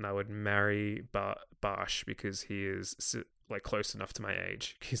relationship, and I would marry Bash because he is like close enough to my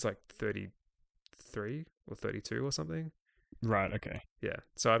age. He's like 33 or 32 or something. Right, okay. Yeah.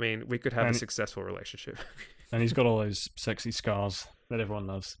 So I mean, we could have a And- successful relationship. And he's got all those sexy scars that everyone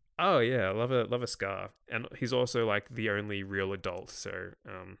loves. Oh yeah, love a scar, and he's also like the only real adult. So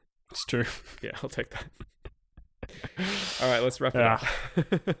It's true. yeah, I'll take that. All right, let's wrap it Yeah. up.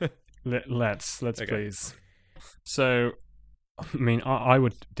 Let's Okay. please. So, I mean, I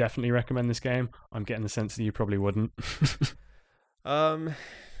would definitely recommend this game. I'm getting the sense that you probably wouldn't. I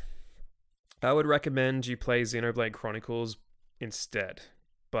would recommend you play Xenoblade Chronicles instead.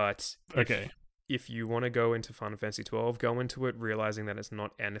 But Okay. if you want to go into Final Fantasy XII, go into it realizing that it's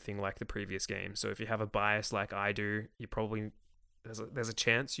not anything like the previous game. So if you have a bias like I do, you probably there's a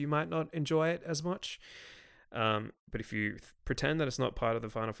chance you might not enjoy it as much. But if you pretend that it's not part of the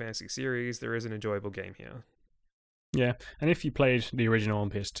Final Fantasy series, there is an enjoyable game here. Yeah, and if you played the original on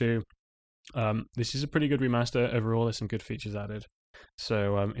PS2, this is a pretty good remaster overall. There's some good features added.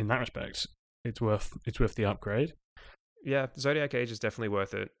 So in that respect, it's worth the upgrade. Yeah, Zodiac Age is definitely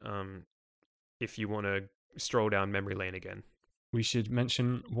worth it. If you want to stroll down memory lane again. We should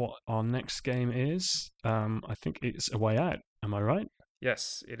mention what our next game is. I think it's A Way Out. Am I right?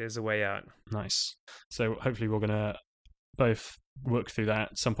 Yes, it is A Way Out. Nice. So hopefully we're gonna both work through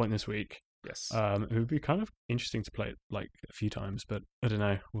that at some point this week. Yes. It would be kind of interesting to play it like a few times, but I don't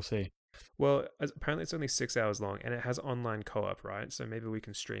know. We'll see. Well, apparently it's only 6 hours long, and it has online co-op, right? So maybe we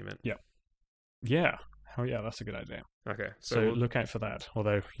can stream it. Yeah. Hell yeah, that's a good idea. Okay. So look out for that.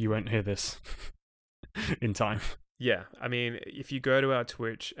 Although you won't hear this in time. yeah, I mean, if you go to our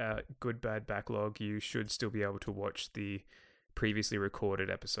Twitch, Good Bad Backlog, you should still be able to watch the previously recorded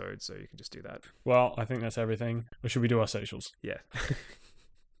episode, so you can just do that. Well, I think that's everything. Or should we do our socials? Yeah.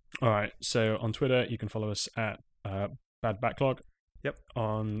 All right. So on Twitter, you can follow us at Bad Backlog. Yep.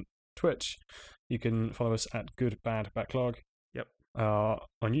 On Twitch, you can follow us at Good Bad Backlog. Yep. On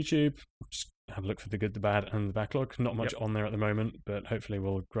YouTube, just have a look for the Good, the Bad, and the Backlog. Not much on there at the moment, but hopefully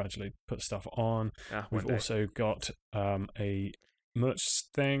we'll gradually put stuff on. We've also got a merch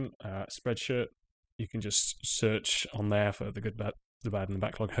thing, Spreadshirt. You can just search on there for the Good, Bad, the Bad, and the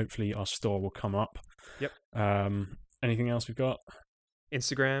Backlog. Hopefully our store will come up. Yep. Anything else we've got?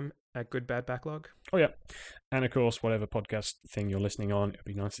 Instagram at Good Bad Backlog. Oh, yeah. And, of course, whatever podcast thing you're listening on, it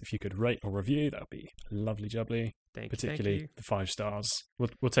would be nice if you could rate or review. That would be lovely jubbly. Particularly the 5 stars.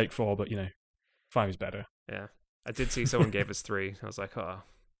 We'll take 4, but, 5 is better. Yeah. I did see someone gave us 3. I was like, oh,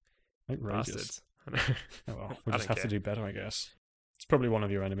 outrageous. bastards. Oh, well, we'll just have to do better, I guess. It's probably one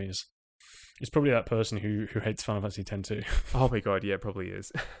of your enemies. It's probably that person who hates Final Fantasy X too. Oh my god, yeah, it probably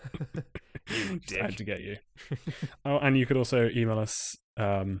is. You Just dick. had to get you. Oh, and you could also email us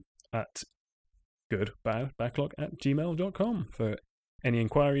at goodbadbacklog@gmail.com for any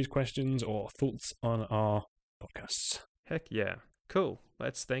inquiries, questions, or thoughts on our podcasts. Heck yeah. Cool.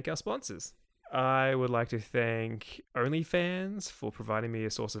 Let's thank our sponsors. I would like to thank OnlyFans for providing me a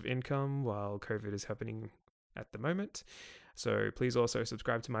source of income while COVID is happening at the moment. So please also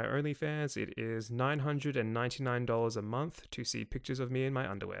subscribe to my OnlyFans. It is $999 a month to see pictures of me in my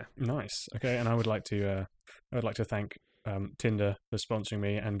underwear. Nice. Okay, and I would like to thank Tinder for sponsoring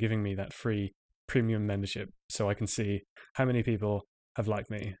me and giving me that free premium membership, so I can see how many people have liked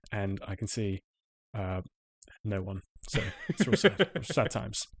me, and I can see no one. So it's real sad. Sad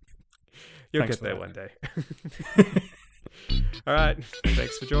times. You'll Thanks get there for one day. All right.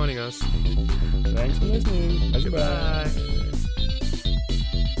 Thanks for joining us. Thanks for listening. Goodbye.